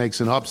matters or what makes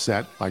an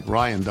upset, like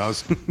Ryan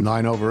does,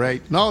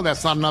 9/8. No,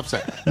 that's not an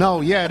upset. No,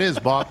 yeah, it is,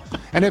 Bob.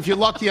 And if you're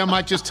lucky, I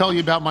might just tell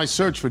you about my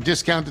search for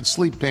discounted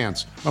sleep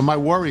pants or my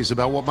worries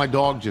about what my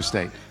dog just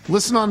ate.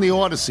 Listen on the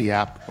Odyssey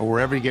app or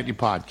wherever you get your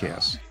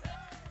podcasts.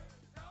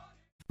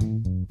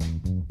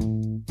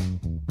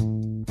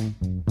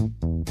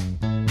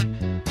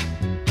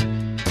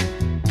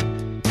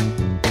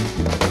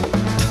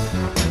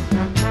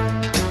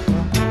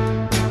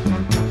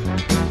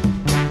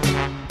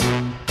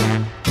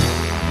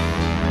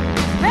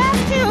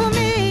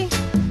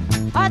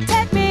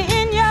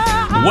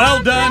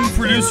 Well done,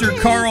 producer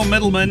Carl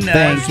Middleman.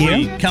 Thank you.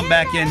 We come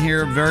back in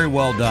here, very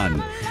well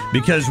done,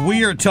 because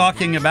we are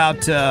talking about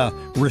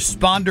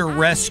responder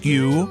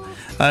rescue.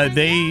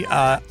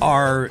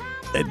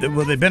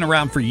 They've been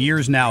around for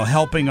years now,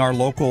 helping our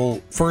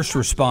local first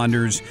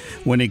responders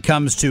when it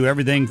comes to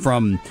everything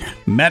from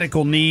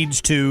medical needs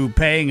to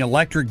paying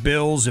electric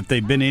bills if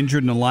they've been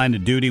injured in the line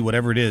of duty,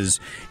 whatever it is.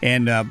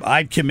 And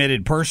I've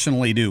committed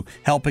personally to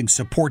helping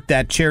support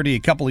that charity a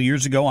couple of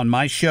years ago on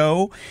my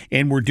show,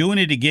 and we're doing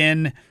it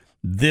again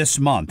this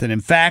month. And in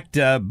fact,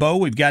 Bo,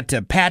 we've got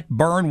Pat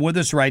Byrne with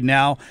us right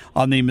now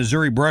on the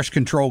Missouri Brush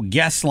Control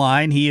guest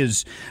line. He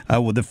is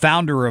the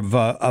founder of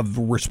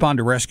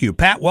Responder Rescue.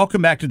 Pat,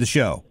 welcome back to the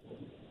show.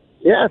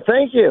 Yeah,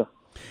 thank you.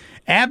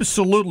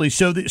 Absolutely.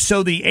 So the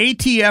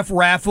ATF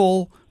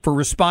raffle for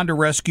Responder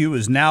Rescue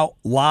is now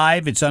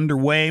live. It's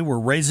underway. We're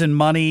raising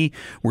money.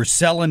 We're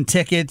selling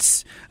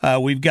tickets.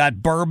 We've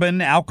got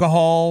bourbon,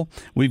 alcohol.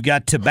 We've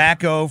got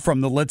tobacco from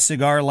the Lit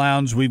Cigar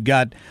Lounge. We've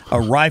got a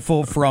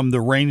rifle from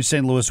the Range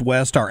St. Louis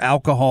West, our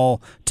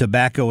alcohol,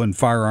 tobacco, and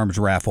firearms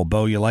raffle.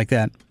 Bo, you like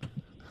that?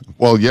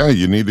 Well, yeah,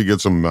 you need to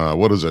get some,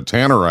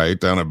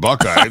 tannerite down at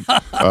Buckeye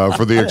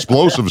for the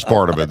explosives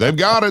part of it. They've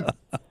got it.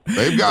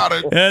 They've got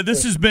it.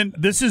 This has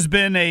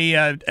been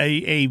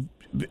a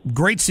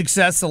great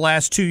success the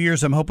last 2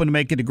 years. I'm hoping to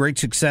make it a great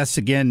success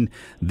again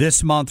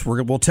this month.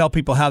 We'll tell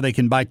people how they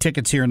can buy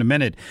tickets here in a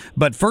minute.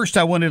 But first,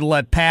 I wanted to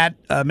let Pat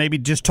maybe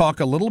just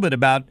talk a little bit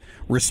about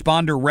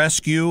Responder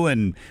Rescue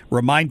and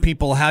remind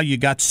people how you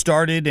got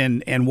started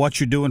and what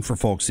you're doing for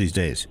folks these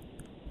days.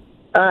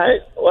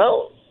 We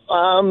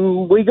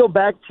go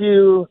back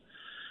to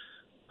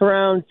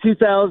around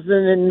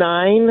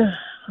 2009,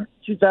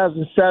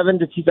 2007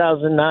 to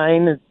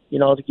 2009,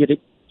 to get it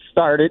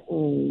started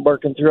and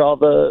working through all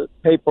the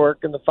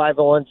paperwork and the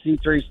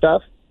 501c3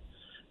 stuff.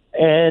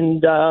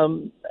 And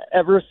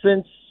ever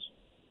since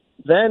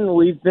then,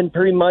 we've been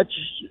pretty much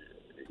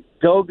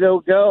go,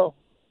 go, go.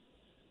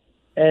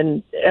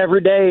 And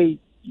every day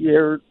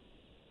you're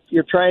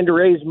trying to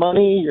raise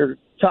money, you're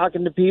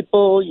talking to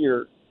people,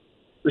 you're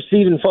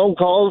receiving phone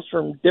calls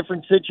from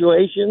different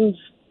situations.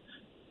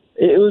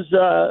 It was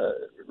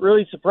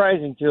really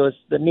surprising to us,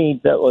 the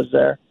need that was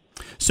there.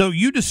 So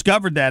you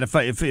discovered that,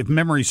 if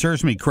memory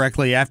serves me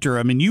correctly, after,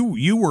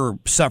 you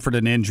suffered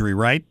an injury,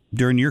 right,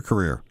 during your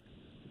career?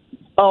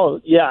 Oh,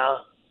 yeah.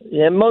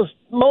 Yeah,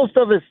 most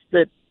of us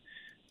that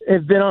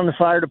have been on the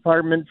fire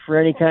department for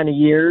any kind of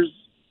years,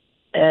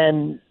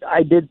 and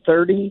I did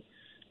 30,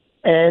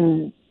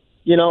 and,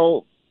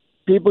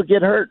 people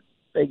get hurt.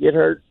 They get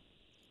hurt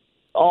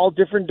all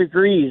different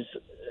degrees.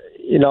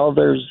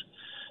 There's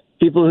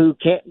people who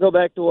can't go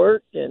back to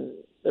work, and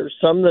there's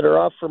some that are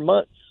off for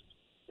months.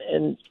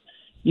 And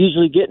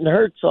usually getting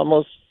hurt's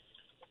almost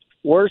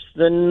worse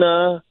than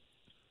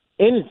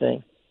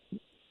anything.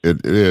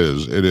 It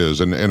is.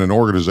 And an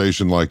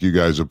organization like you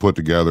guys have put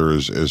together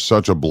is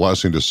such a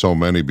blessing to so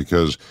many,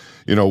 because,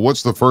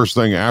 what's the first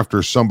thing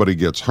after somebody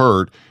gets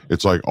hurt?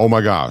 It's like, oh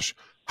my gosh,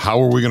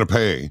 how are we going to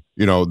pay,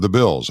 the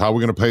bills? How are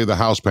we going to pay the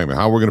house payment?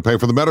 How are we going to pay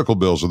for the medical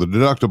bills or the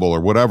deductible or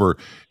whatever?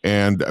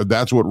 And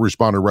that's what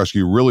Responder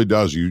Rescue really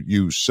does.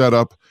 You set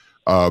up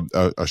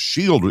a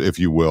shield, if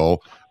you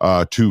will,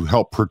 to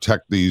help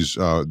protect these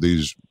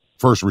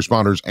first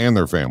responders and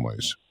their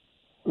families.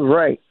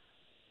 Right.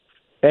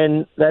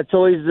 And that's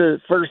always the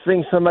first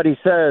thing somebody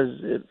says.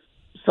 If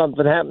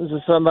something happens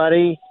to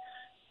somebody,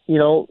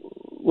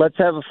 let's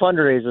have a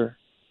fundraiser.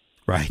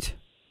 Right.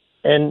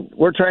 And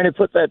we're trying to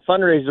put that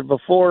fundraiser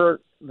before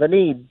the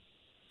need.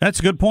 That's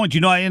a good point.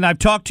 And I've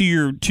talked to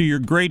your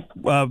great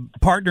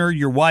partner,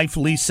 your wife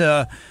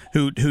Lisa,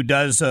 who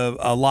does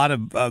a lot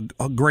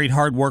of great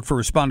hard work for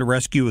Respond to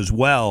Rescue as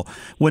well.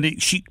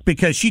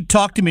 Because she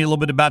talked to me a little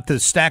bit about the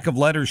stack of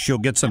letters she'll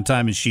get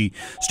sometime as she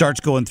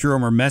starts going through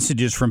them, or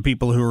messages from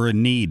people who are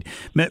in need.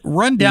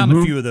 Run down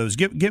a few of those.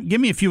 Give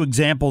me a few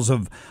examples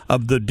of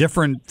the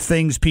different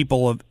things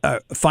people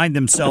find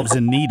themselves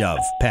in need of,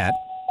 Pat.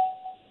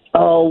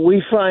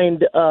 We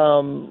find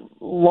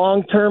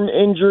long-term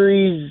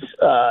injuries,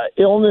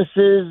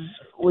 illnesses.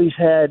 We've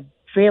had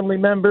family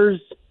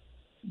members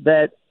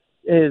that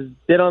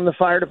have been on the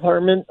fire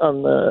department,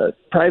 on the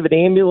private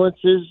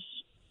ambulances,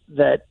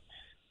 that,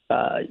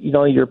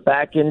 your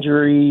back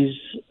injuries,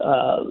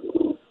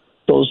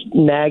 those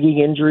nagging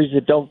injuries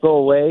that don't go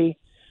away.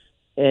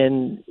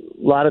 And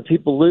a lot of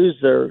people lose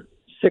their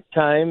sick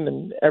time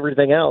and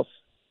everything else.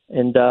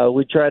 And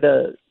we try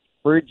to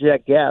bridge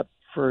that gap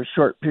for a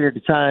short period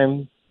of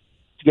time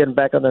to get them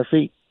back on their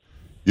feet.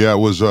 Yeah, it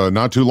was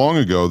not too long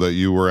ago that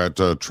you were at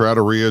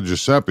Trattoria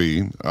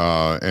Giuseppe,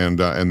 and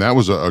that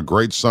was a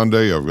great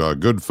Sunday of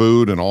good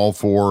food and all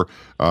for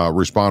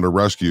Respond to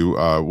Rescue.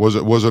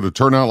 Was it a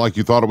turnout like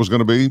you thought it was going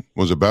to be?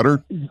 Was it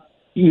better?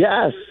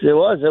 Yes, it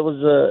was. It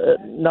was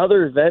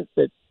another event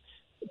that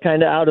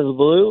kind of out of the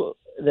blue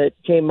that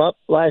came up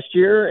last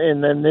year,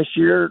 and then this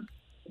year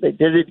they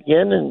did it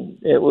again, and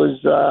it was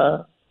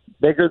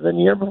bigger than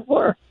the year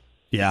before.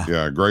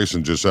 Yeah. Grace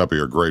and Giuseppe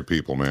are great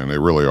people, man. They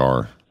really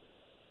are.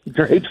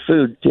 Great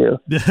food too.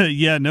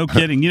 Yeah, no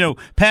kidding.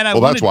 Pat,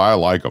 that's why I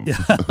like them.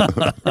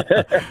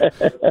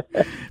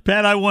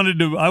 Pat, I wanted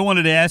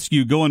to ask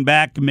you, going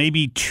back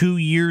maybe 2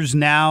 years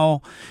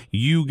now,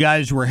 you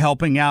guys were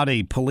helping out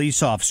a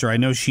police officer. I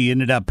know she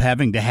ended up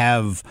having to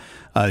have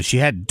she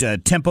had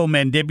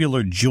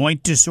temporomandibular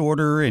joint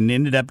disorder and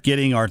ended up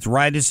getting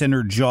arthritis in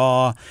her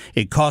jaw.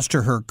 It cost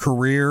her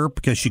career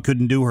because she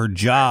couldn't do her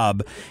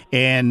job.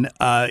 And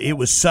it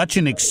was such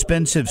an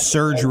expensive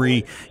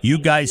surgery. You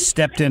guys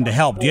stepped in to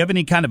help. Do you have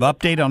any kind of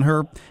update on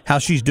her, how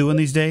she's doing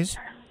these days?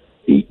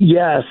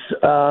 Yes.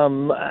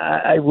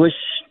 I wish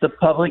the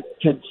public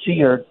could see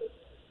her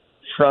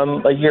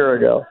from a year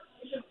ago.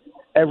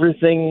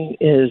 Everything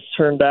has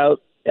turned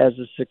out as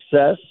a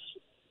success.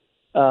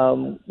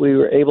 We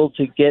were able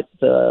to get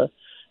the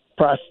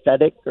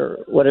prosthetic, or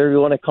whatever you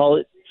want to call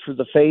it, for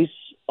the face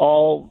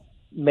all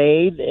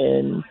made,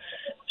 and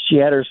she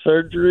had her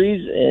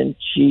surgeries, and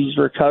she's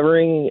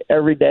recovering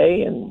every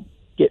day and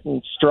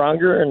getting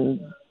stronger and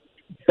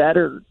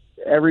better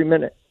every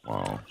minute.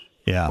 Wow.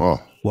 Yeah.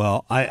 Oh.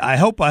 Well, I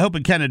hope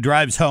it kind of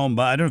drives home.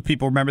 But I don't know if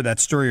people remember that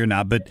story or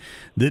not. But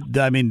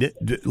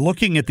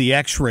looking at the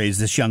X-rays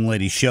this young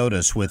lady showed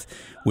us with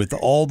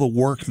all the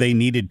work they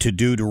needed to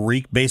do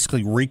to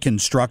basically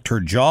reconstruct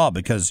her jaw,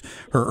 because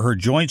her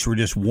joints were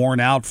just worn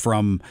out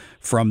from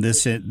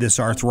this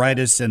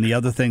arthritis and the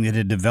other thing that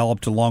had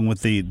developed along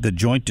with the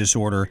joint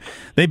disorder.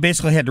 They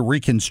basically had to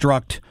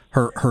reconstruct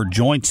her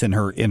joints in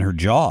her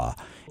jaw.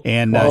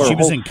 And she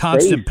was in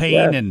constant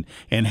pain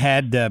and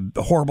had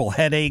horrible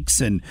headaches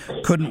and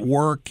couldn't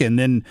work, and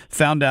then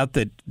found out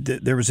that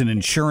there was an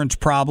insurance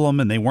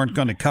problem and they weren't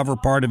going to cover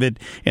part of it.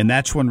 And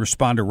that's when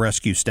Respond to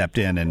Rescue stepped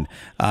in. And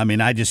I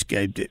mean,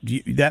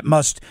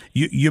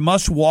 you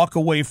must walk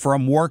away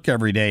from work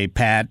every day,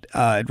 Pat,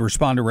 at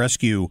Respond to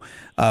Rescue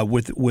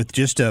with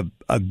just a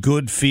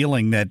good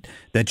feeling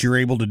that you're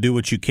able to do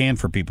what you can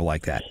for people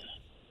like that.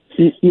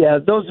 Yeah,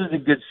 those are the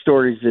good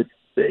stories that,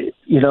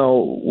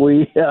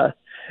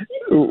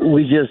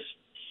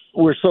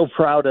 we're so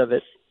proud of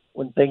it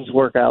when things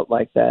work out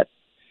like that.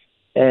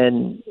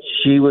 And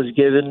she was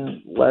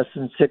given less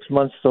than 6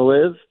 months to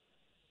live,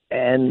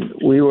 and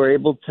we were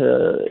able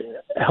to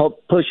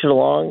help push it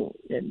along,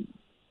 and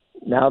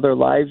now their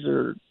lives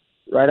are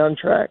right on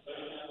track.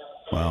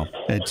 Well,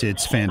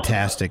 it's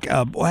fantastic.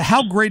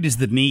 How great is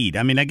the need?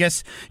 I mean, I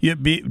guess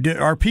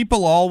are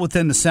people all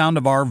within the sound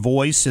of our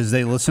voice as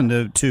they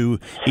listen to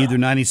either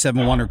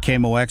 97.1 or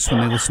KMOX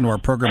when they listen to our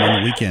program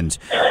on the weekends?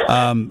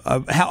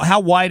 How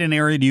wide an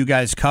area do you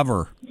guys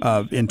cover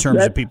in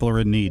terms of people who are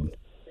in need?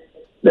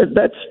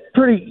 That's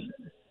pretty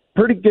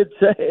good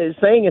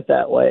saying it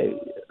that way.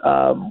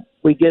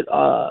 We get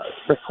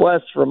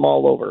requests from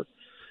all over.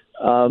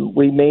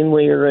 We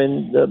mainly are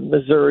in the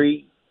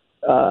Missouri,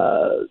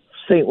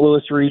 St.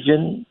 Louis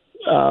region.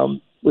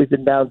 We've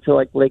been down to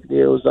Lake of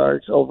the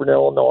Ozarks, over in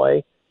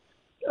Illinois,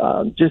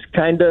 just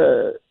kind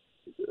of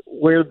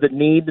where the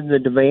need and the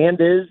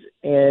demand is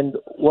and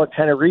what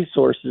kind of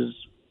resources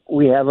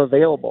we have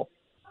available.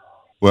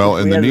 Well,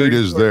 and the need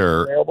is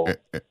there.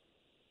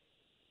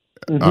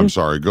 Mm-hmm. I'm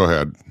sorry, go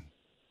ahead.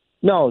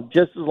 No,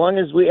 just as long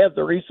as we have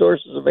the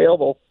resources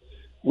available,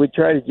 we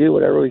try to do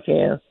whatever we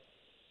can.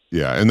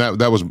 Yeah, and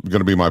that was going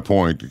to be my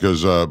point,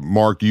 because,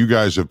 Mark, you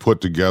guys have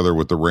put together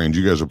with the range,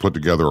 you guys have put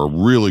together a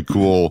really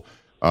cool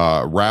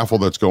raffle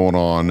that's going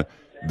on.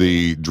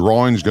 The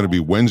drawing is going to be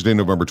Wednesday,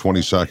 November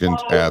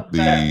 22nd at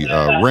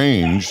the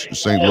range,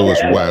 St. Louis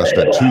West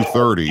at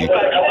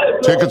 2:30.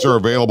 tickets are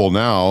available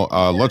now.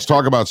 Let's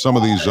talk about some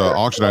of these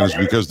auction items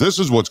because this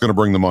is what's going to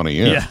bring the money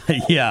in.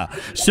 Yeah.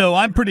 So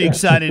I'm pretty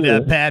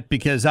excited, Pat,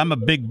 because I'm a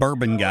big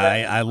bourbon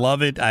guy. I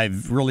love it.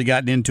 I've really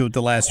gotten into it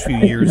the last few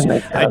years.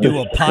 I do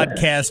a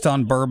podcast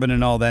on bourbon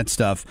and all that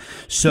stuff.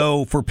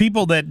 So for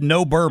people that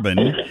know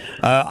bourbon,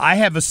 I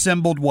have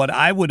assembled what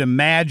I would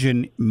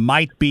imagine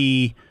might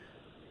be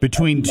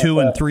between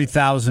 $2,000 and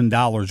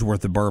 $3,000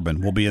 worth of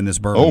bourbon will be in this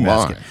bourbon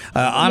basket.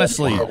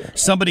 Honestly,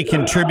 somebody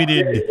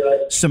contributed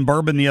some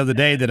bourbon the other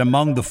day that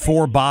among the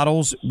 4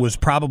 bottles was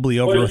probably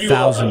over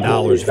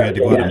 $1,000 if you had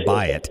to go out and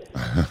buy it.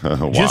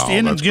 Just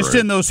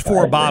in those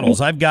 4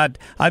 bottles, I've got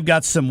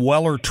some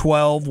Weller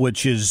 12,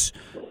 which is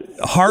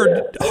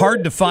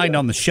hard to find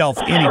on the shelf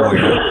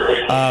anywhere.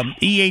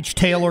 E.H.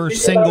 Taylor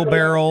single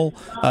barrel,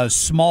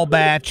 small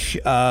batch.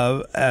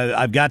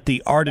 I've got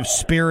the Art of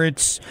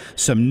Spirits,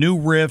 some New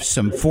Riffs,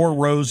 some Four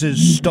Roses,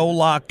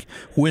 Stolock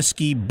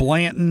whiskey,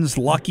 Blanton's,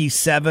 Lucky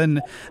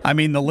 7. I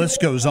mean, the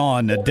list goes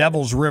on.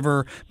 Devil's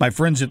River. My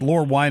friends at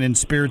Lore Wine and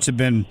Spirits have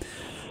been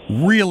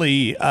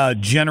really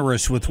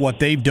generous with what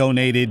they've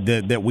donated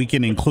that we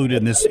can include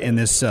in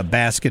this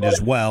basket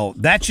as well.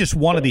 That's just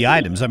one of the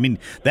items. I mean,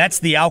 that's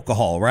the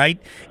alcohol,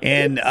 right?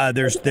 And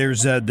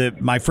there's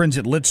my friends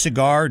at Lit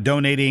Cigar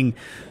donating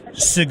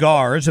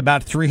cigars,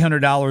 about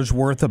 $300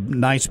 worth of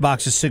nice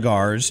box of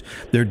cigars.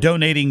 They're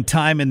donating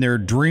time in their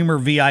Dreamer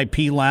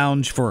VIP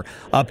lounge for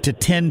up to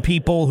 10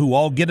 people who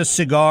all get a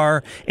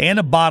cigar and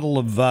a bottle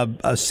of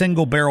a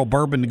single barrel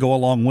bourbon to go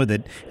along with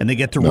it, and they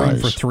get the room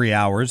for 3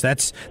 hours.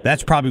 That's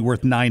probably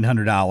worth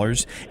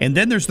 $900. And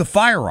then there's the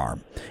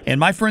firearm. And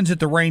my friends at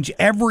the range,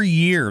 every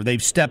year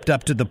they've stepped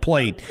up to the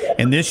plate,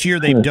 and this year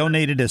they've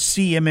donated a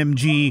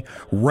CMMG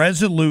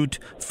Resolute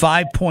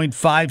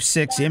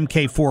 5.56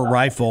 MK4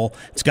 rifle.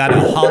 It's got a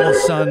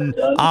Holosun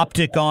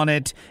optic on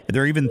it.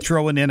 They're even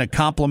throwing in a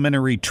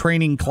complimentary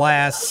training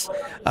class.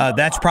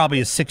 That's probably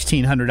a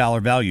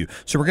 $1,600 value.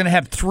 So we're going to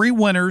have 3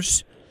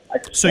 winners.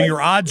 So your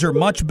odds are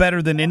much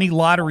better than any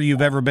lottery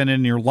you've ever been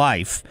in your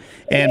life.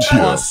 And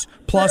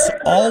plus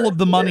all of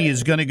the money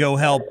is going to go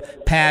help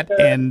Pat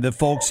and the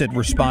folks at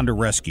Responder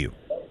Rescue.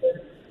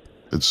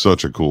 It's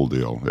such a cool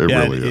deal. It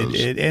really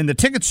is. And the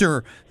tickets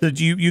are that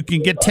you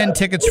can get 10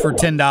 tickets for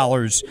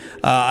 $10.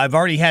 I've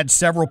already had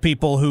several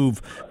people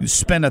who've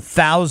spent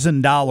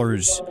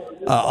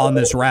 $1,000 on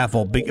this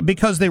raffle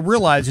because they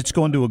realize it's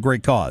going to a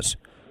great cause.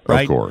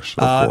 Right? Of course.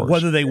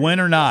 Whether they win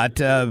or not,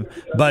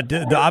 but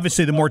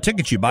obviously the more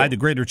tickets you buy, the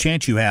greater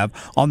chance you have.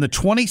 On the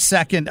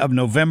 22nd of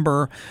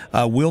November,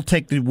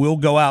 we'll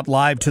go out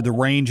live to the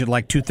range at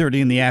like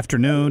 2:30 in the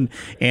afternoon,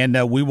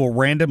 and we will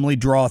randomly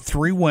draw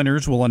 3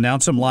 winners. We'll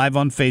announce them live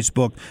on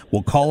Facebook.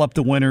 We'll call up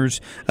the winners.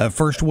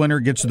 First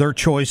winner gets their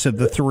choice of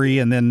the 3,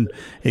 and then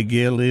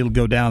it'll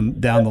go down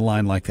the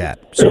line like that.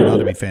 So it ought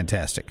to be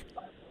fantastic.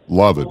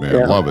 Love it,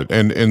 man. Love it.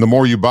 And the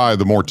more you buy,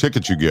 the more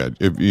tickets you get.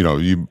 If you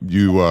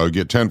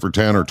get 10 for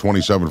 10 or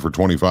 27 for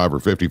 25 or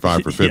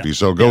 55 for 50.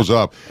 So it goes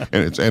up,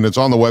 and it's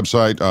on the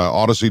website,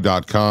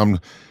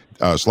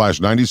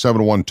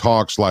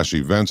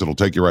 odyssey.com/971talk/events. It'll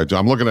take you right to.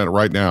 I'm looking at it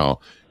right now.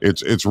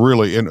 It's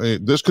really, and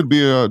this could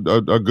be a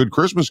good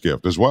Christmas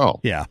gift as well.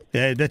 Yeah,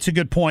 that's a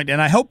good point.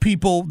 And I hope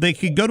they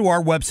could go to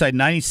our website,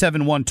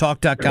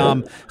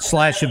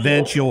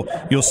 971talk.com/events.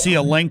 You'll see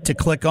a link to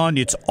click on.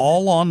 It's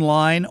all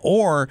online.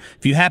 Or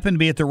if you happen to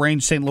be at the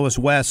range St. Louis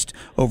West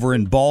over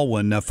in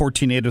Baldwin,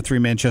 14803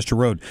 Manchester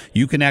Road,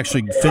 you can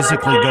actually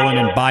physically go in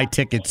and buy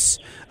tickets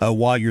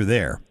while you're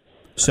there.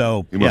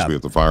 So you must be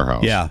at the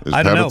firehouse. Yeah, is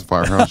I don't know. At the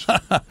firehouse?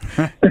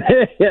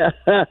 Yes.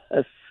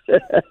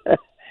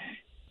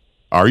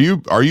 Are you,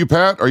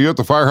 Pat? Are you at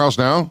the firehouse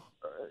now?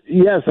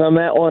 Yes, I'm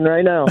at one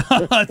right now.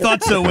 I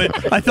thought so.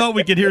 I thought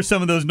we could hear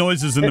some of those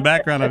noises in the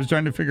background. I was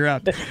trying to figure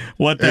out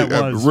what that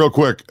was. Real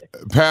quick,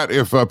 Pat,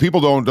 if people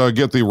don't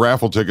get the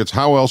raffle tickets,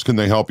 how else can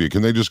they help you?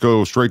 Can they just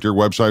go straight to your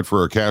website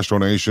for a cash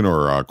donation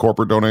or a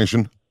corporate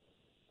donation?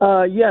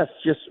 Yes,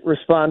 just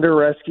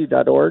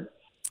responderrescue.org.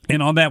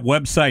 And on that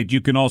website,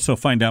 you can also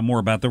find out more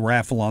about the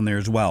raffle on there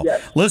as well.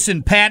 Yes.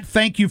 Listen, Pat,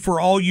 thank you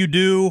for all you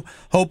do.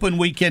 Hoping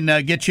we can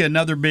get you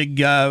another big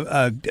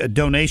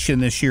donation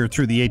this year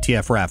through the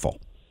ATF raffle.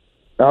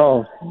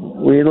 Oh,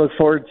 we look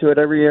forward to it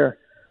every year.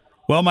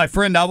 Well, my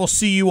friend, I will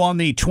see you on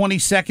the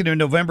 22nd of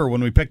November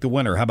when we pick the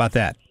winner. How about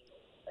that?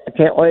 I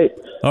can't wait.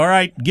 All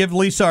right. Give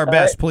Lisa our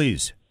best,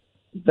 please.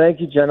 Thank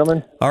you,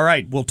 gentlemen. All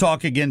right. We'll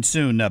talk again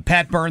soon.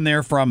 Pat Byrne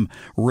there from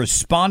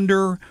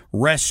Responder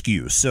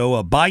Rescue.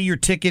 So buy your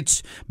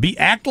tickets.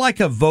 Act like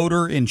a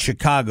voter in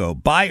Chicago.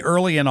 Buy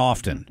early and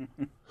often.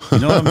 You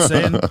know what I'm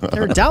saying?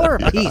 They're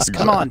 $1 a piece.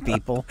 Come on,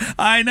 people.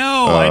 I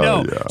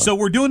know. Yeah. So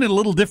we're doing it a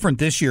little different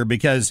this year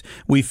because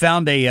we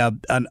found a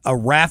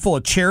raffle,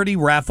 a charity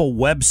raffle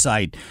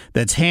website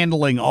that's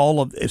handling all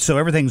of. So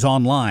everything's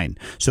online,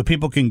 so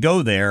people can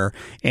go there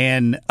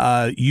and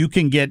you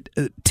can get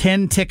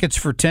 10 tickets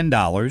for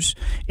 $10,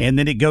 and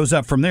then it goes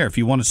up from there. If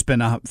you want to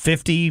spend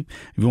 $50, if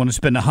you want to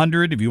spend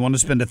 $100, if you want to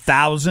spend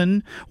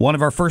 $1,000, one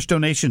of our first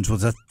donations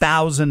was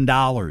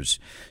 $1,000.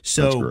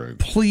 So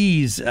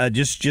please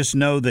just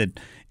know that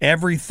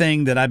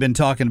Everything that I've been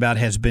talking about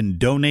has been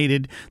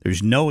donated.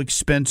 There's no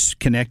expense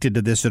connected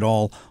to this at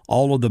all.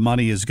 All of the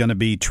money is going to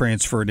be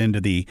transferred into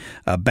the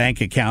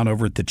bank account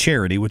over at the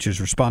charity, which is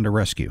Responder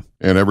Rescue.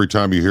 And every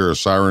time you hear a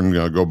siren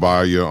go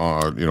by,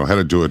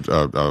 headed to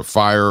a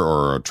fire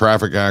or a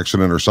traffic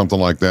accident or something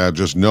like that,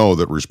 just know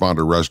that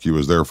Responder Rescue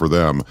is there for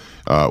them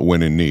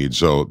when in need.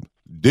 So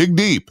dig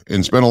deep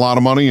and spend a lot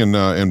of money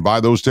and buy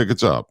those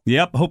tickets up.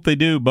 Yep, hope they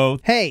do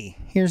both. Hey,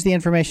 here's the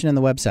information on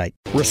the website.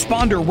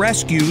 Responder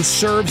Rescue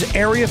serves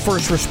area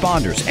first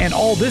responders, and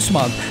all this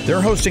month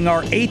they're hosting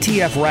our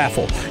ATF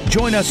Raffle.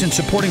 Join us in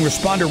supporting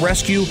Responder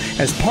Rescue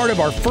as part of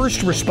our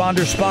First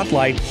Responder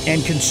Spotlight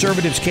and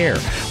Conservatives Care.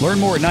 Learn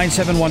more at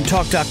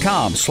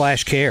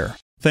 971talk.com/care.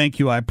 Thank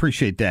you. I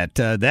appreciate that.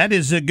 That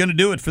is going to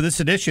do it for this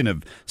edition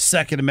of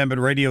Second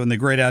Amendment Radio and the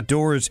Great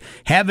Outdoors.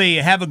 Have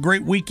a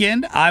great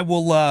weekend. I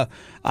will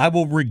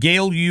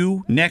regale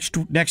you next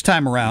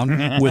time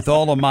around with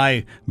all of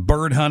my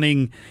bird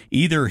hunting,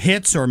 either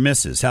hits or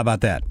misses. How about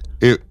that?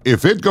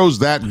 If it goes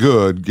that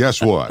good, guess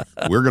what?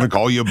 We're going to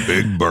call you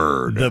Big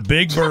Bird. The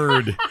Big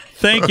Bird.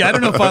 Thank you. I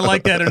don't know if I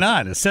like that or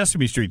not. A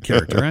Sesame Street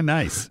character. Huh?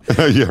 Nice.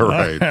 Yeah,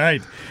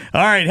 right.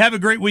 All right. Have a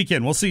great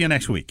weekend. We'll see you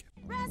next week.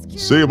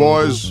 See you,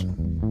 boys.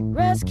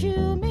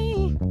 Rescue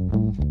me.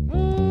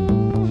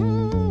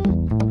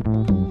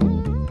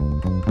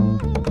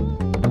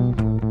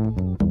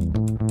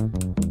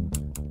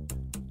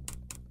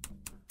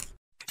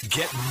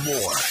 Get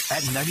more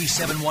at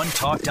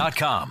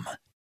 971talk.com.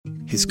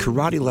 His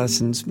karate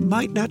lessons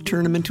might not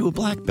turn him into a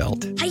black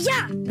belt.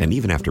 Hi-ya! And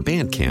even after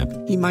band camp,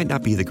 he might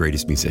not be the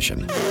greatest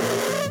musician.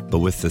 But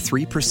with the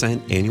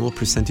 3% annual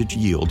percentage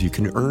yield you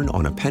can earn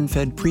on a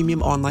PenFed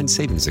premium online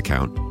savings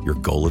account, your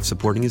goal of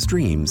supporting his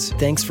dreams...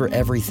 Thanks for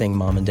everything,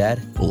 Mom and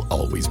Dad. ...will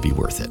always be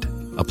worth it.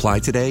 Apply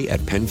today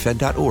at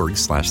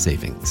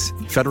PenFed.org/savings.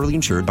 Federally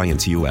insured by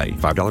NCUA.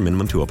 $5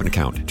 minimum to open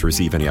account. To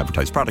receive any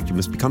advertised product, you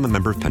must become a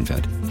member of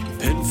PenFed.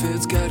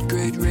 PenFed's got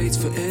great rates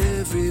for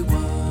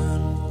everyone.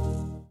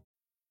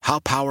 How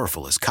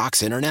powerful is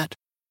Cox Internet?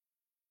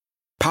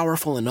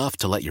 Powerful enough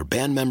to let your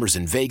band members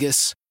in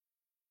Vegas,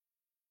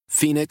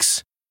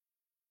 Phoenix,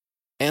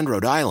 and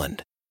Rhode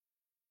Island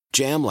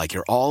jam like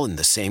you're all in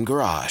the same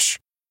garage.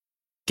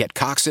 Get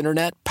Cox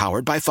Internet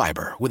powered by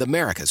fiber with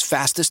America's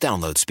fastest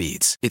download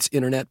speeds. It's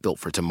internet built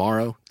for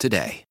tomorrow,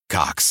 today.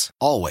 Cox,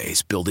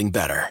 always building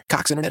better.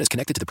 Cox Internet is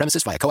connected to the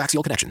premises via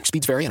coaxial connection.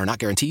 Speeds vary and are not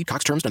guaranteed.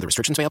 Cox terms and other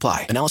restrictions may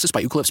apply. Analysis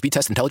by Ookla Speed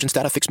Test Intelligence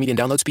Data. Fixed median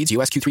download speeds.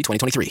 US Q3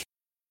 2023.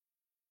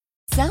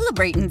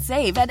 Celebrate and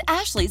save at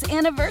Ashley's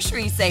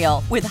Anniversary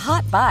Sale. With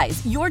Hot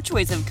Buys, your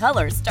choice of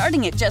colors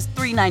starting at just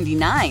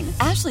 $3.99.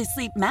 Ashley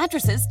Sleep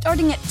mattresses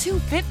starting at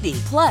 $2.50.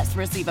 Plus,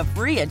 receive a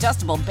free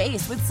adjustable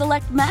base with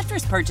select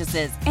mattress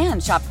purchases.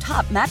 And shop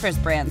top mattress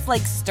brands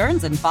like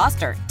Stearns &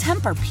 Foster,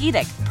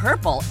 Tempur-Pedic,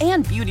 Purple,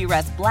 and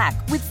Beautyrest Black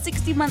with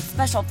 60-month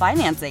special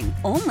financing.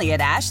 Only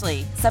at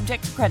Ashley.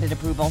 Subject to credit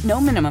approval. No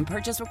minimum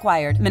purchase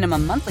required.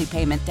 Minimum monthly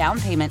payment,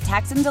 down payment,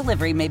 tax, and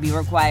delivery may be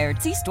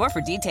required. See store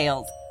for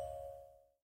details.